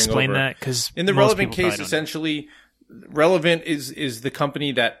 Can and you explain over. that? Because in the relevant case, essentially, Relevant is the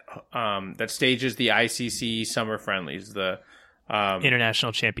company that stages the ICC summer friendlies, the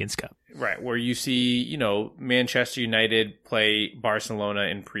International Champions Cup. Right, where you see, Manchester United play Barcelona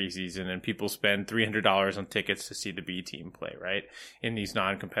in preseason, and people spend $300 on tickets to see the B team play, right, in these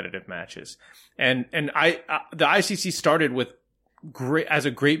non-competitive matches. And the ICC started with as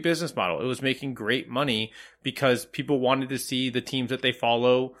a great business model. It was making great money because people wanted to see the teams that they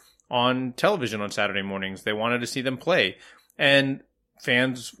follow on television on Saturday mornings. They wanted to see them play, and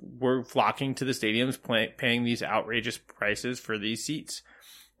fans were flocking to the stadiums, paying these outrageous prices for these seats.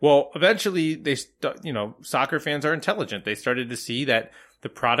 Well, eventually, soccer fans are intelligent. They started to see that the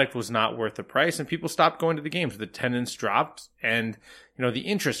product was not worth the price, and people stopped going to the games. The attendance dropped, and the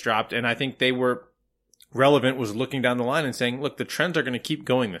interest dropped. And I think Relevant was looking down the line and saying, "Look, the trends are going to keep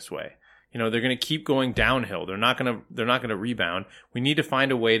going this way. They're going to keep going downhill. They're not going to rebound. We need to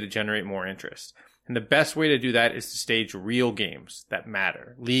find a way to generate more interest." And the best way to do that is to stage real games that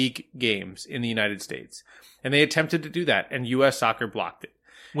matter, league games in the United States. And they attempted to do that, and U.S. Soccer blocked it.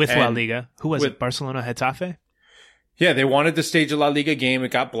 With La Liga. Who was it? Barcelona Getafe? Yeah, they wanted to stage a La Liga game.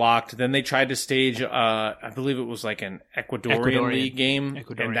 It got blocked. Then they tried to stage, I believe it was like an Ecuadorian league game,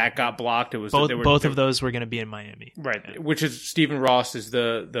 and that got blocked. It was both of those were going to be in Miami. Right, yeah. Which is Stephen Ross is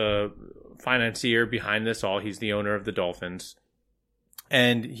the financier behind this all. He's the owner of the Dolphins.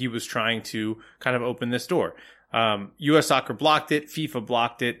 and he was trying to kind of open this door. U.S. Soccer blocked it, FIFA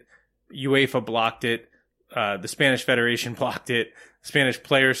blocked it, UEFA blocked it, the Spanish Federation blocked it, Spanish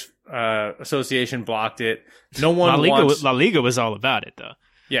Players Association blocked it. No one La Liga was all about it, though.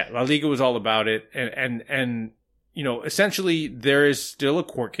 Yeah, La Liga was all about it, and you know, essentially there is still a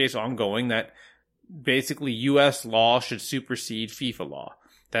court case ongoing that basically U.S. law should supersede FIFA law.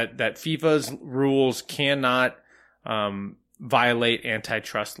 That FIFA's rules cannot violate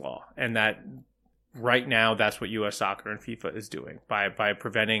antitrust law, and that right now that's what U.S. Soccer and FIFA is doing by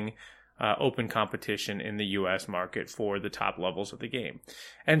preventing open competition in the U.S. market for the top levels of the game.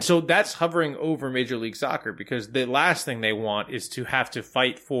 And so that's hovering over Major League Soccer, because the last thing they want is to have to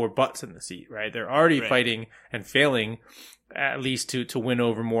fight for butts in the seat, right? They're already fighting and failing at least to win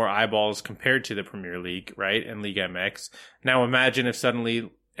over more eyeballs compared to the Premier League, right? And Liga MX. Now imagine if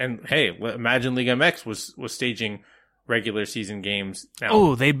suddenly, imagine Liga MX was staging regular season games now.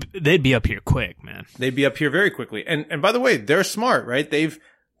 Oh, they'd be up here quick, man. They'd be up here very quickly. And by the way, they're smart, right? They've,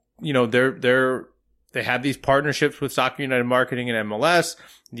 you know, they have these partnerships with Soccer United Marketing and MLS.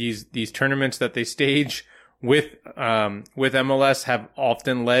 These tournaments that they stage with MLS have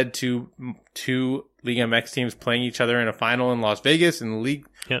often led to two Liga MX teams playing each other in a final in Las Vegas in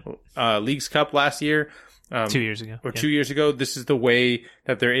the Leagues Cup last year. 2 years ago. 2 years ago. This is the way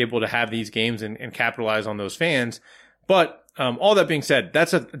that they're able to have these games and capitalize on those fans. But all that being said,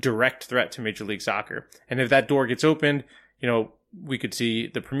 that's a direct threat to Major League Soccer. And if that door gets opened, you know, we could see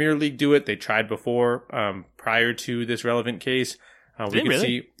the Premier League do it. They tried before, prior to this relevant case. We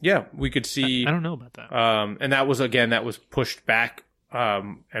could see. I don't know about that. And that was pushed back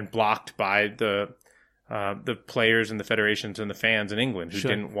and blocked by the players and the federations and the fans in England who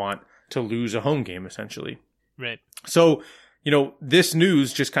didn't want to lose a home game, essentially. Right. So, you know, this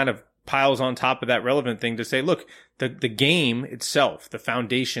news just kind of piles on top of that relevant thing to say, look, the game itself, the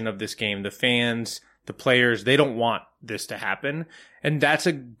foundation of this game, the fans, the players, they don't want this to happen. And that's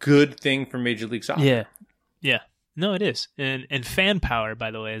a good thing for Major League Soccer. Yeah. Yeah. No, it is. And fan power,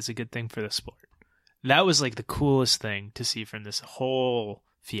 by the way, is a good thing for the sport. That was like the coolest thing to see from this whole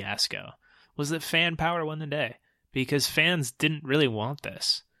fiasco, was that fan power won the day, because fans didn't really want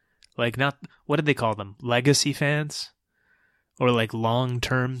this. Like, not, what did they call them? Legacy fans? Or like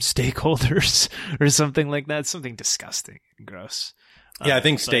long-term stakeholders or something like that. Something disgusting and gross. Yeah, I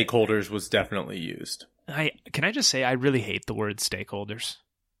think stakeholders was definitely used. Can I just say, I really hate the word stakeholders.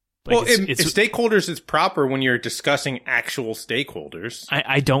 Like, well, if stakeholders is proper when you're discussing actual stakeholders.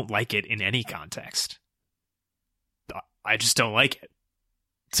 I don't like it in any context. I just don't like it.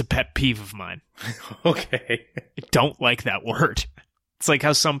 It's a pet peeve of mine. Okay. I don't like that word. It's like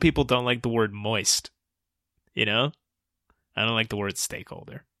how some people don't like the word moist. You know? I don't like the word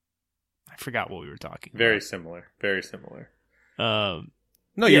stakeholder. I forgot what we were talking about. Very similar.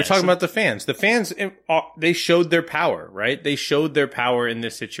 No, you're talking about the fans. The fans, they showed their power, right? They showed their power in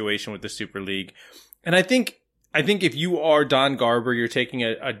this situation with the Super League. And I think if you are Don Garber, you're taking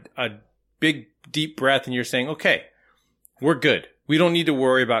a big, deep breath and you're saying, okay, we're good. We don't need to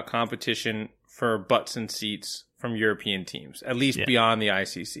worry about competition for butts and seats from European teams, at least beyond the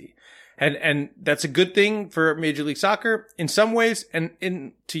ICC. And that's a good thing for Major League Soccer in some ways.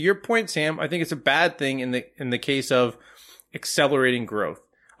 And to your point, Sam, I think it's a bad thing in the case of accelerating growth,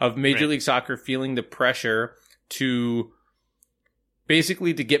 of Major League Soccer feeling the pressure to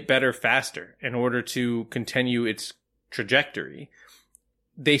basically to get better faster in order to continue its trajectory.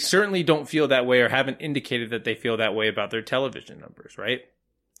 They certainly don't feel that way, or haven't indicated that they feel that way about their television numbers, right?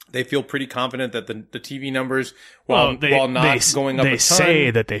 They feel pretty confident that the TV numbers, while not going up a ton. They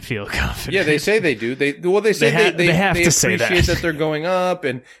say that they feel confident. Yeah, they say they do. They say they have to say that they're going up.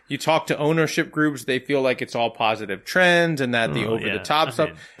 And you talk to ownership groups, they feel like it's all positive trends and that the over the top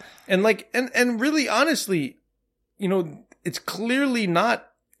stuff. And and really honestly, you know, it's clearly not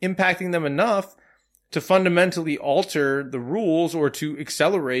impacting them enough to fundamentally alter the rules or to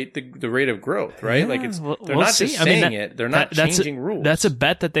accelerate the rate of growth, right? Yeah, they're not just saying it. They're not changing rules. That's a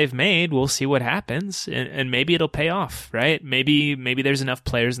bet that they've made. We'll see what happens, and maybe it'll pay off, right? Maybe there's enough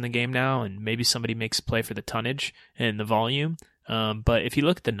players in the game now, and maybe somebody makes a play for the tonnage and the volume. But if you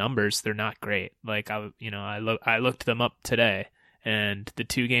look at the numbers, they're not great. Like I looked them up today, and the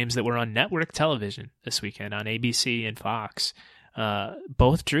two games that were on network television this weekend on ABC and Fox,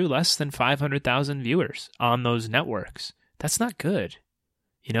 both drew less than 500,000 viewers on those networks. That's not good.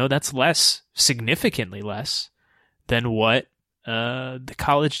 You know, that's significantly less than what the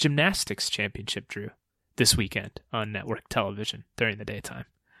college gymnastics championship drew this weekend on network television during the daytime.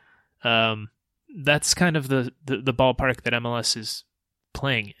 That's kind of the ballpark that MLS is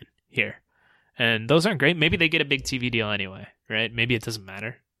playing in here. And those aren't great. Maybe they get a big TV deal anyway, right? Maybe it doesn't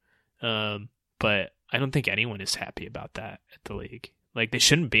matter. But I don't think anyone is happy about that at the league. Like, they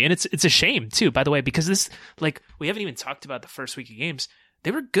shouldn't be. And it's a shame, too, by the way, because this, like, we haven't even talked about the first week of games.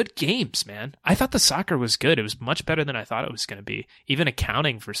 They were good games, man. I thought the soccer was good. It was much better than I thought it was going to be, even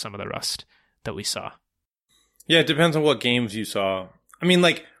accounting for some of the rust that we saw. Yeah, it depends on what games you saw. I mean,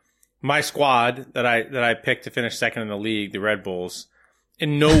 like, my squad that I picked to finish second in the league, the Red Bulls,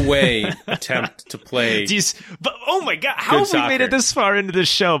 in no way attempt to play. But oh my God, how have we made it this far into this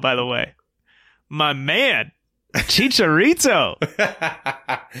show, by the way? My man, Chicharito.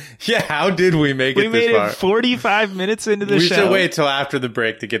 Yeah, how did we make it this far? We made it 45 minutes into the show. We should wait till after the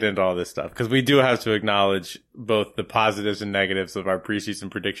break to get into all this stuff, because we do have to acknowledge both the positives and negatives of our preseason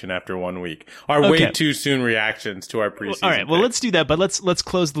prediction after 1 week. Our way too soon reactions to our preseason. All right, well, let's do that, but let's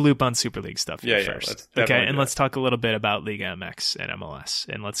close the loop on Super League stuff first. Okay, and let's talk a little bit about Liga MX and MLS,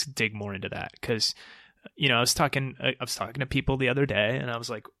 and let's dig more into that, because I was talking to people the other day, and I was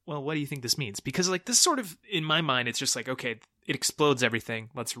like, well, what do you think this means? Because, like, this sort of, in my mind, it's just like, okay, it explodes everything.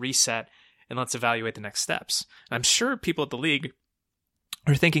 Let's reset and let's evaluate the next steps. And I'm sure people at the league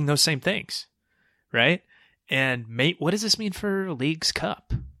are thinking those same things, right? And what does this mean for Leagues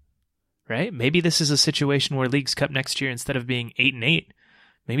Cup, right? Maybe this is a situation where Leagues Cup next year, instead of being 8-8,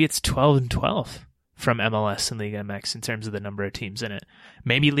 maybe it's 12-12. From MLS and Liga MX in terms of the number of teams in it.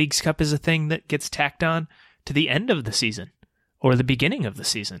 Maybe Leagues Cup is a thing that gets tacked on to the end of the season or the beginning of the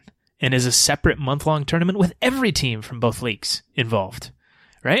season and is a separate month-long tournament with every team from both leagues involved,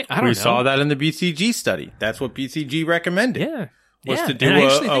 right? I don't know. We saw that in the BCG study. That's what BCG recommended. Yeah. Was to do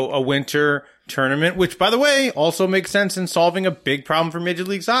a winter tournament, which, by the way, also makes sense in solving a big problem for Major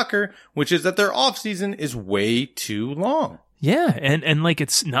League Soccer, which is that their off-season is way too long. Yeah, and like,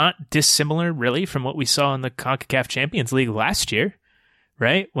 it's not dissimilar really from what we saw in the CONCACAF Champions League last year,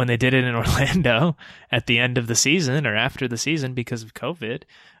 right? When they did it in Orlando at the end of the season or after the season because of COVID.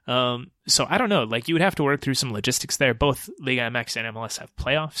 So I don't know, like, you would have to work through some logistics there. Both Liga MX and MLS have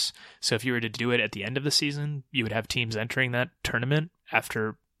playoffs. So if you were to do it at the end of the season, you would have teams entering that tournament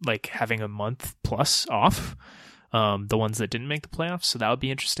after, like, having a month plus off. The ones that didn't make the playoffs. So that would be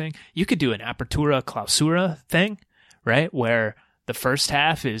interesting. You could do an Apertura Clausura thing, right? Where the first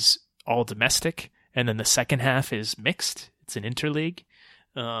half is all domestic and then the second half is mixed. It's an interleague.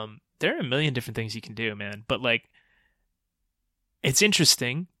 There are a million different things you can do, man. But, like, it's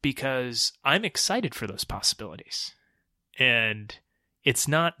interesting because I'm excited for those possibilities. And it's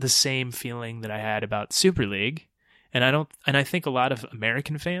not the same feeling that I had about Super League. And I think a lot of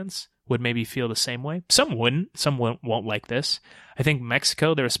American fans would maybe feel the same way. Some wouldn't. Some won't like this. I think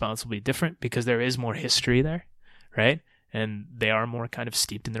Mexico, the response will be different because there is more history there. Right? And they are more kind of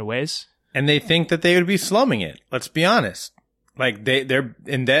steeped in their ways. And they think that they would be slumming it. Let's be honest. Like, they're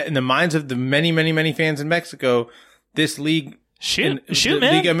in the minds of the many, many, many fans in Mexico, this league, man.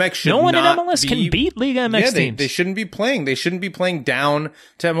 Liga MX should no one in not MLS can beat Liga MX teams. They shouldn't be playing. They shouldn't be playing down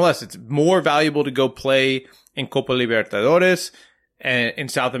to MLS. It's more valuable to go play in Copa Libertadores and in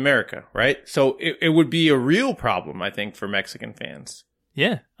South America, right? So it would be a real problem, I think, for Mexican fans.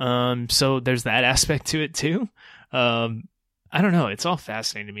 Yeah. So there's that aspect to it too. I don't know. It's all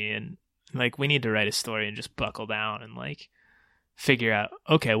fascinating to me. And, like, we need to write a story and just buckle down and, like, figure out,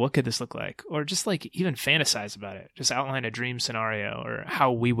 okay, what could this look like? Or just, like, even fantasize about it. Just outline a dream scenario or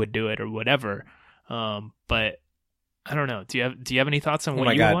how we would do it or whatever. But I don't know. Do you have any thoughts on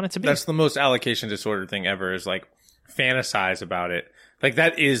what you want it to be? That's the most allocation disorder thing ever, is, like, fantasize about it. Like,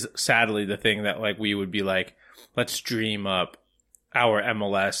 that is sadly the thing that, like, we would be like, let's dream up our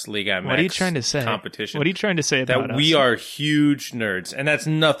MLS Liga MX what are you trying to say? Competition. What are you trying to say about that us? We are huge nerds, and that's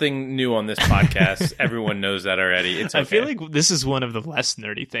nothing new on this podcast. Everyone knows that already. It's okay. I feel like this is one of the less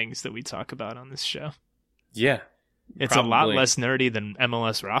nerdy things that we talk about on this show. Yeah. It's probably a lot less nerdy than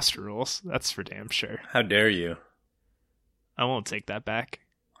MLS roster rules. That's for damn sure. How dare you? I won't take that back.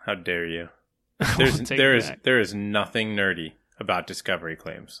 How dare you? There is nothing nerdy about discovery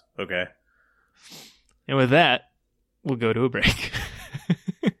claims, okay? And with that, we'll go to a break.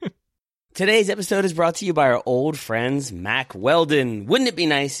 Today's episode is brought to you by our old friends, Mack Weldon. Wouldn't it be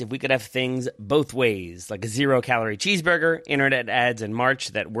nice if we could have things both ways, like a 0-calorie cheeseburger, internet ads in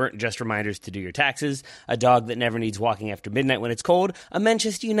March that weren't just reminders to do your taxes, a dog that never needs walking after midnight when it's cold, a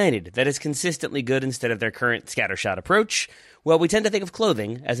Manchester United that is consistently good instead of their current scattershot approach? Well, we tend to think of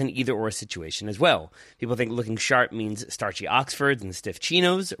clothing as an either-or situation as well. People think looking sharp means starchy Oxfords and stiff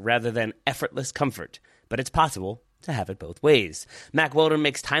chinos rather than effortless comfort. But it's possible to have it both ways. Mack Weldon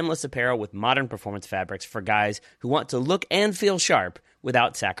makes timeless apparel with modern performance fabrics for guys who want to look and feel sharp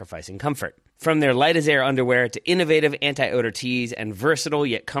without sacrificing comfort. From their light-as-air underwear to innovative anti-odor tees and versatile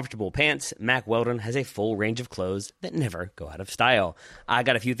yet comfortable pants, Mack Weldon has a full range of clothes that never go out of style. I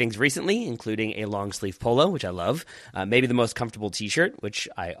got a few things recently, including a long-sleeve polo, which I love, maybe the most comfortable t-shirt, which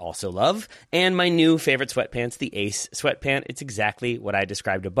I also love, and my new favorite sweatpants, the Ace sweatpant. It's exactly what I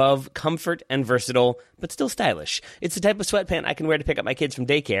described above, comfort and versatile, but still stylish. It's the type of sweatpant I can wear to pick up my kids from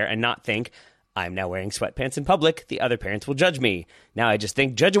daycare and not think, I'm now wearing sweatpants in public, the other parents will judge me. Now I just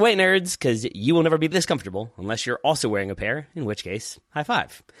think, judge away, nerds, because you will never be this comfortable unless you're also wearing a pair, in which case, high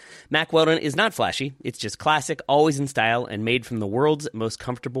five. Mack Weldon is not flashy. It's just classic, always in style, and made from the world's most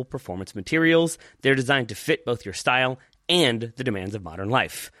comfortable performance materials. They're designed to fit both your style and the demands of modern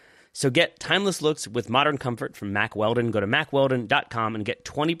life. So get timeless looks with modern comfort from Mack Weldon. Go to mackweldon.com and get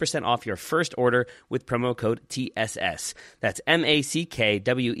 20% off your first order with promo code TSS. That's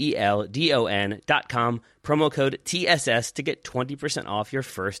MackWeldon.com, promo code TSS to get 20% off your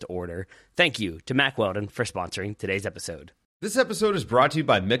first order. Thank you to Mack Weldon for sponsoring today's episode. This episode is brought to you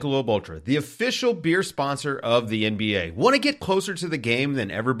by Michelob Ultra, the official beer sponsor of the NBA. Want to get closer to the game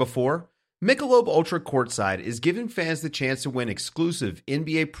than ever before? Michelob Ultra Courtside is giving fans the chance to win exclusive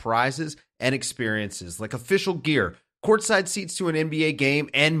NBA prizes and experiences like official gear, courtside seats to an NBA game,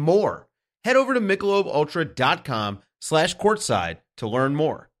 and more. Head over to MichelobUltra.com/courtside to learn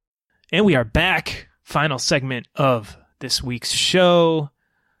more. And we are back. Final segment of this week's show.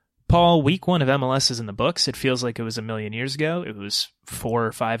 Paul, week 1 of MLS is in the books. It feels like it was a million years ago. It was 4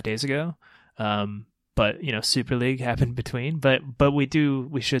 or 5 days ago. But, you know, Super League happened between. But we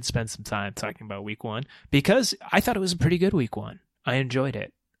should spend some time talking about week 1 because I thought it was a pretty good week 1. I enjoyed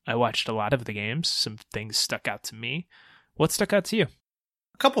it. I watched a lot of the games. Some things stuck out to me. What stuck out to you?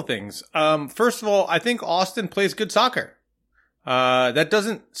 A couple things. First of all, I think Austin plays good soccer. That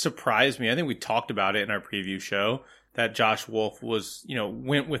doesn't surprise me. I think we talked about it in our preview show that Josh Wolf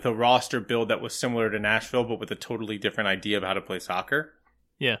went with a roster build that was similar to Nashville, but with a totally different idea of how to play soccer.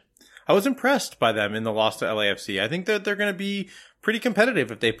 Yeah. I was impressed by them in the loss to LAFC. I think that they're going to be pretty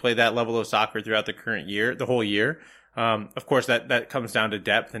competitive if they play that level of soccer throughout the whole year. Of course, that comes down to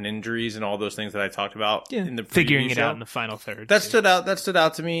depth and injuries and all those things that I talked about in the figuring it show. out in the final third. That stood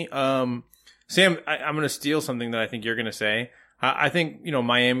out to me. Sam, I'm going to steal something that I think you're going to say. I think,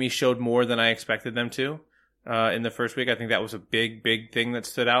 Miami showed more than I expected them to in the first week. I think that was a big thing that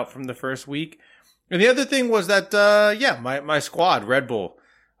stood out from the first week. And the other thing was that, my squad, Red Bull,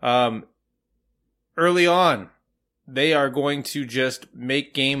 early on, they are going to just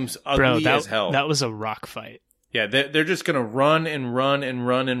make games ugly as hell. That was a rock fight. Yeah, they're just going to run and run and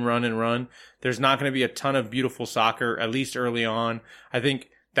run and run and run. There's not going to be a ton of beautiful soccer, at least early on. I think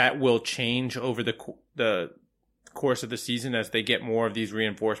that will change over the course of the season as they get more of these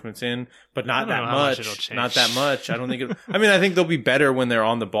reinforcements in, but not that much. Not that much. I don't think I think they'll be better when they're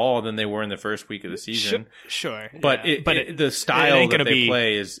on the ball than they were in the first week of the season. Sure. But yeah. The style that they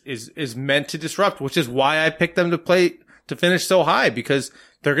play is meant to disrupt, which is why I picked them to finish so high, because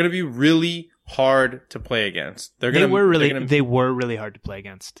they're going to be really hard to play against. They were really hard to play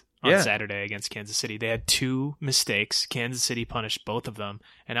against on Yeah. Saturday against Kansas City. They had 2 mistakes. Kansas City punished both of them.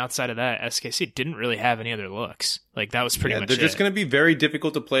 And outside of that, SKC didn't really have any other looks. Like, that was pretty much they're it. just going to be very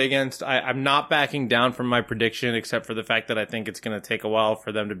difficult to play against. I'm not backing down from my prediction, except for the fact that I think it's going to take a while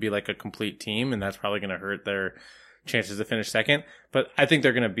for them to be like a complete team, and that's probably going to hurt their chances to finish second. But I think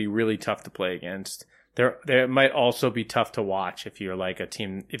they're going to be really tough to play against. They might also be tough to watch if you're like a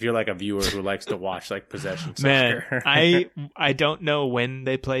viewer who likes to watch like possession soccer. Man, I don't know when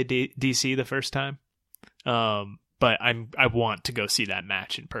they play DC the first time, but I want to go see that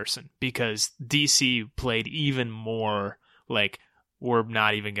match in person, because DC played even more like, we're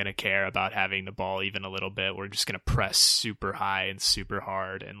not even going to care about having the ball even a little bit. We're just going to press super high and super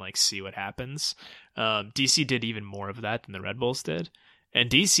hard and like see what happens. DC did even more of that than the Red Bulls did, and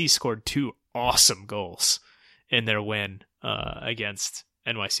DC scored 2 awesome goals in their win against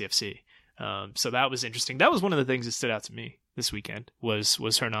NYCFC. So that was interesting. That was one of the things that stood out to me this weekend was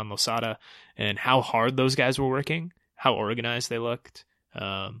Hernan Losada and how hard those guys were working, how organized they looked.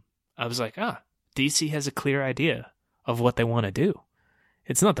 I was like, DC has a clear idea of what they want to do.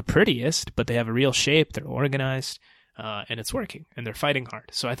 It's not the prettiest, but they have a real shape. They're organized, and it's working, and they're fighting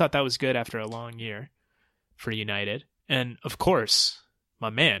hard. So I thought that was good after a long year for United. And of course, my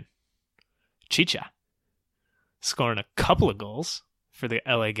man, Chicha, scoring a couple of goals for the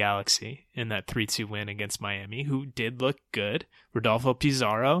LA Galaxy in that 3-2 win against Miami, who did look good. Rodolfo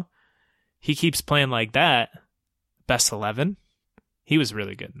Pizarro, he keeps playing like that. Best 11. He was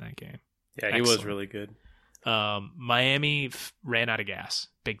really good in that game. Yeah, he was really good. Miami ran out of gas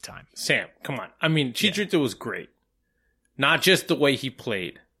big time. Sam, come on. I mean, Chicharito was great. Not just the way he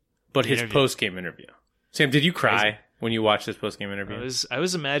played, but The his interview. post-game interview. Sam, did you cry Crazy. when you watched this post-game interview? I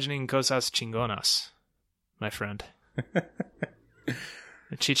was imagining Cosas Chingonas, my friend.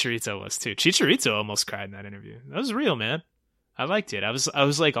 Chicharito was too. Chicharito almost cried in that interview. That was real, man. I liked it. I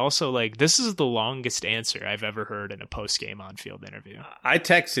was like, also like, this is the longest answer I've ever heard in a post-game on-field interview. I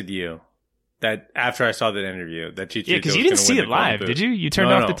texted you that after I saw that interview that Chicharito Yeah, because you was didn't gonna see win it the Golden live, Boot. did you? You turned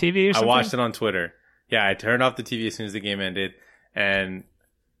No, off no. the TV or something? I watched it on Twitter. Yeah, I turned off the TV as soon as the game ended, and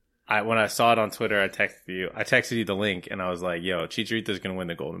when I saw it on Twitter, I texted you. I texted you the link, and I was like, "Yo, Chicharito's gonna win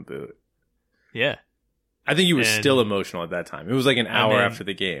the Golden Boot." Yeah. I think you were And- still emotional at that time. It was like an hour then after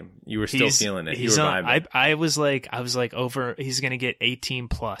the game. You were still feeling it. You He's were on, vibing. I was like over. He's gonna get 18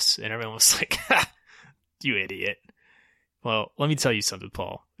 plus, and everyone was like, ha, "You idiot." Well, let me tell you something,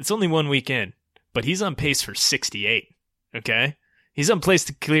 Paul. It's only 1 week in, but he's on pace for 68. Okay, he's on pace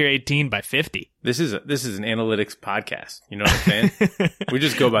to clear 18 by 50. This is an analytics podcast. You know what I'm saying? We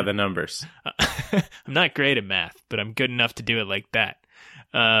just go by the numbers. I'm not great at math, but I'm good enough to do it like that.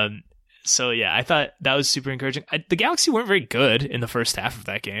 So yeah, I thought that was super encouraging. The Galaxy weren't very good in the first half of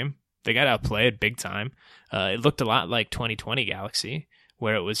that game. They got outplayed big time. It looked a lot like 2020 Galaxy,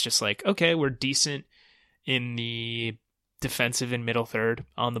 where it was just like, okay, we're decent in the defensive and middle third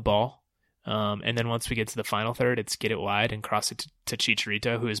on the ball. And then once we get to the final third, it's get it wide and cross it to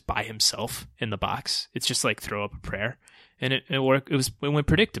Chicharito, who is by himself in the box. It's just like throw up a prayer. And it worked. It went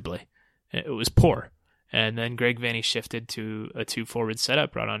predictably. It was poor. And then Greg Vanney shifted to a 2-forward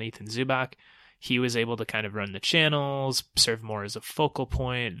setup, brought on Ethan Zubak. He was able to kind of run the channels, serve more as a focal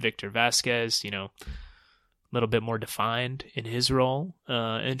point. Victor Vasquez, a little bit more defined in his role.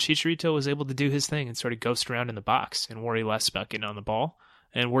 And Chicharito was able to do his thing and sort of ghost around in the box and worry less about getting on the ball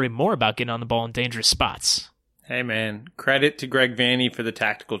and worry more about getting on the ball in dangerous spots. Hey, man, credit to Greg Vanney for the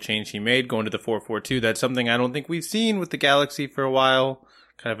tactical change he made going to the 4-4-2. That's something I don't think we've seen with the Galaxy for a while.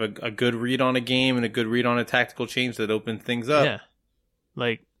 Kind of a good read on a game and a good read on a tactical change that opened things up. Yeah.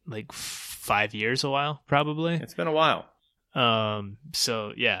 Like 5 years a while, probably. It's been a while.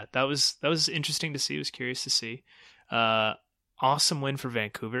 So yeah, that was interesting to see. I was curious to see. Awesome win for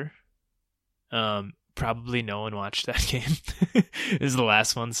Vancouver. Probably no one watched that game. It was the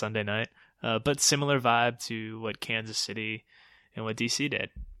last one Sunday night. But similar vibe to what Kansas City and what DC did.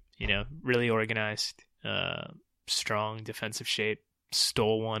 Really organized, strong defensive shape,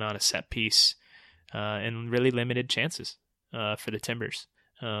 stole one on a set piece, and really limited chances for the Timbers.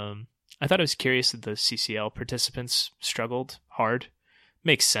 I thought it was curious that the CCL participants struggled hard.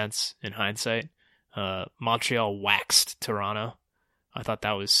 Makes sense in hindsight. Montreal waxed Toronto. I thought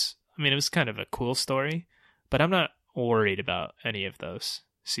that was, it was kind of a cool story, but I'm not worried about any of those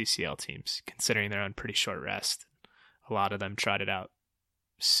CCL teams, considering they're on pretty short rest. A lot of them trotted out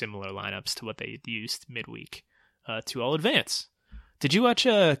similar lineups to what they used midweek to all advance. Did you watch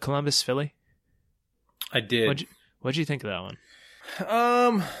Columbus Philly? I did. What'd you think of that one?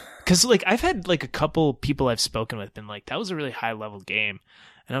 Because I've had a couple people I've spoken with been like, that was a really high level game,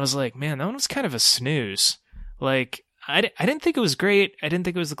 and I was like, man, that one was kind of a snooze. I didn't think it was great. I didn't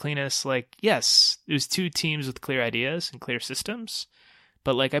think it was the cleanest. Yes, it was two teams with clear ideas and clear systems,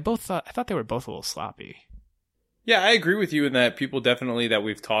 but I thought they were both a little sloppy. Yeah, I agree with you in that people definitely that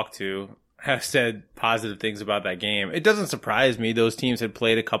we've talked to have said positive things about that game. It doesn't surprise me. Those teams had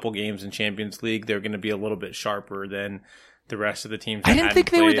played a couple games in Champions League. They're going to be a little bit sharper than the rest of the teams. I didn't think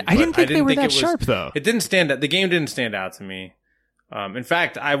they were that sharp, though. It didn't stand out. The game didn't stand out to me. In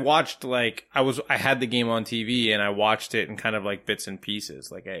fact, I watched I had the game on TV and I watched it in kind of bits and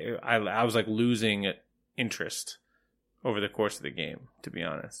pieces. I was losing interest over the course of the game, to be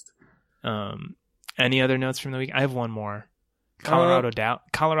honest. Any other notes from the week? I have one more. Colorado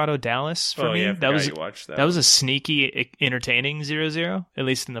Dallas for me. Yeah, that was you watched that. That was a sneaky, entertaining 0-0, at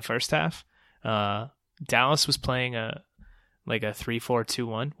least in the first half. Dallas was playing a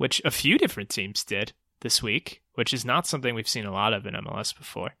 3-4-2-1, which a few different teams did this week, which is not something we've seen a lot of in MLS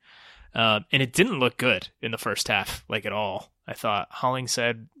before. And it didn't look good in the first half, at all. I thought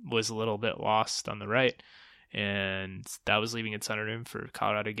Hollingshead was a little bit lost on the right, and that was leaving a ton of room for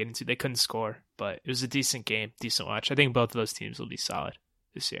Colorado to get into. They couldn't score, but it was a decent game, decent watch. I think both of those teams will be solid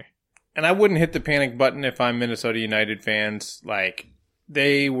this year. And I wouldn't hit the panic button if I'm Minnesota United fans.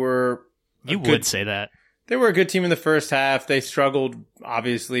 They were... You would say that. They were a good team in the first half. They struggled,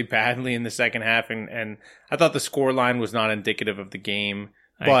 obviously, badly in the second half, and I thought the score line was not indicative of the game.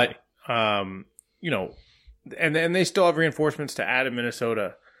 But, and they still have reinforcements to add in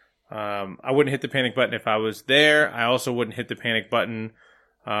Minnesota. I wouldn't hit the panic button if I was there. I also wouldn't hit the panic button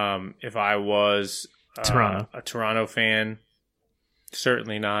if I was a Toronto fan.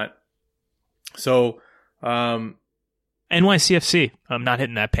 Certainly not. So, NYCFC. I'm not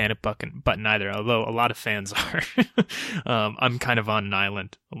hitting that panic button either, although a lot of fans are. I'm kind of on an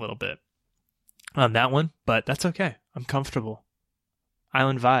island a little bit on that one, but that's okay. I'm comfortable.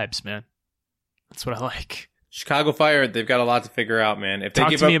 Island vibes, man. That's what I like. Chicago Fire, they've got a lot to figure out, man. If they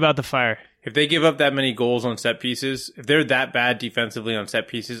Talk to me about the Fire. If they give up that many goals on set pieces, if they're that bad defensively on set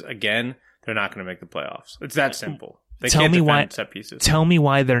pieces, again, they're not going to make the playoffs. It's that simple. They can't defend set pieces. Tell me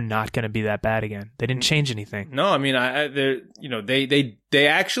why they're not going to be that bad again. They didn't change anything. No, I mean, they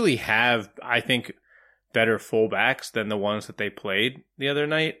actually have, I think, better fullbacks than the ones that they played the other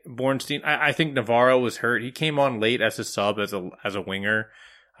night. Bornstein, I think Navarro was hurt. He came on late as a sub as a winger,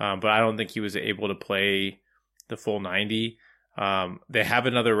 but I don't think he was able to play the full 90. They have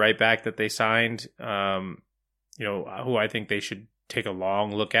another right back that they signed, who I think they should take a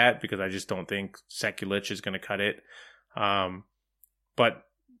long look at, because I just don't think Sekulic is going to cut it. But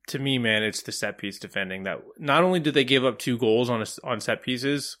to me, man, it's the set piece defending that not only did they give up 2 goals on set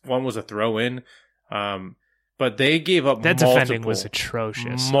pieces, one was a throw in, but they gave up that defending was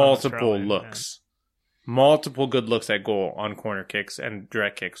atrocious. Multiple looks, multiple good looks at goal on corner kicks and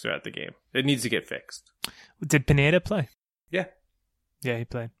direct kicks throughout the game. It needs to get fixed. Did Pineda play? Yeah, he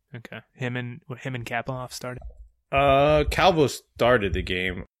played. Okay, him and Kapelhoff started. Calvo started the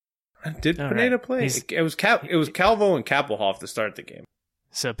game. Did Pineda play? It was Calvo and Kapelhoff to start the game.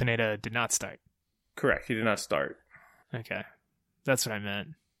 So Pineda did not start. Correct. He did not start. Okay, that's what I meant.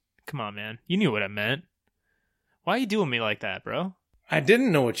 Come on, man. You knew what I meant. Why are you doing me like that, bro? I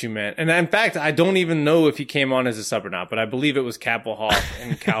didn't know what you meant. And in fact, I don't even know if he came on as a sub or not, but I believe it was Kapelhoff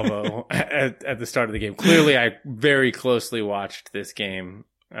and Calvo at the start of the game. Clearly, I very closely watched this game.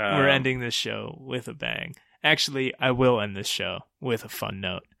 We're ending this show with a bang. Actually, I will end this show with a fun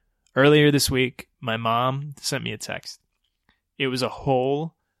note. Earlier this week, my mom sent me a text. It was a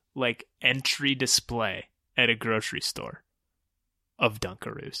whole, entry display at a grocery store of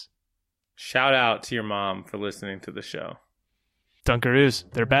Dunkaroos. Shout out to your mom for listening to the show. Dunkaroos,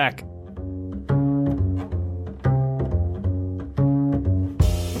 they're back.